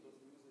each A does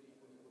user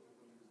equal user.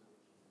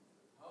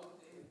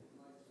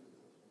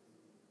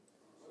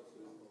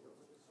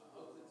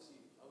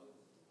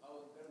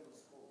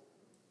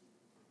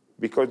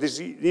 because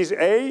this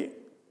A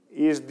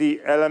is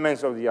the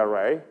elements of the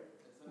array.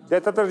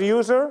 Data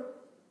user,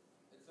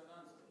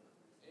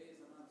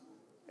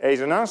 A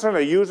is an answer,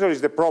 the user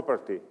is the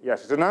property.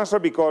 Yes, it's an answer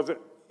because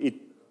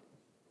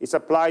it's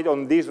applied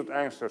on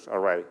this.answers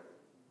array.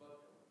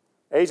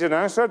 A is an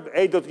answer,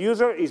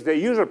 A.user is the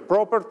user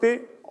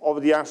property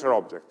of the answer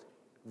object.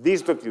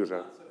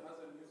 This.user.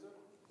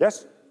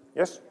 Yes,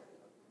 yes.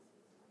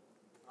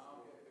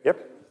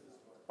 Yep.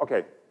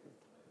 Okay.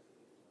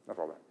 No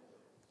problem.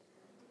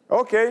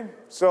 Okay,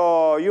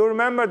 so you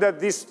remember that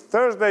this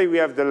Thursday we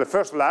have the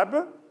first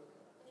lab,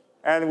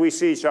 and we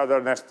see each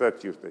other next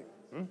Tuesday.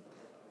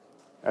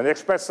 And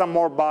expect some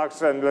more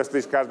bugs, and let's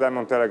discuss them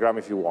on Telegram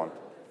if you want.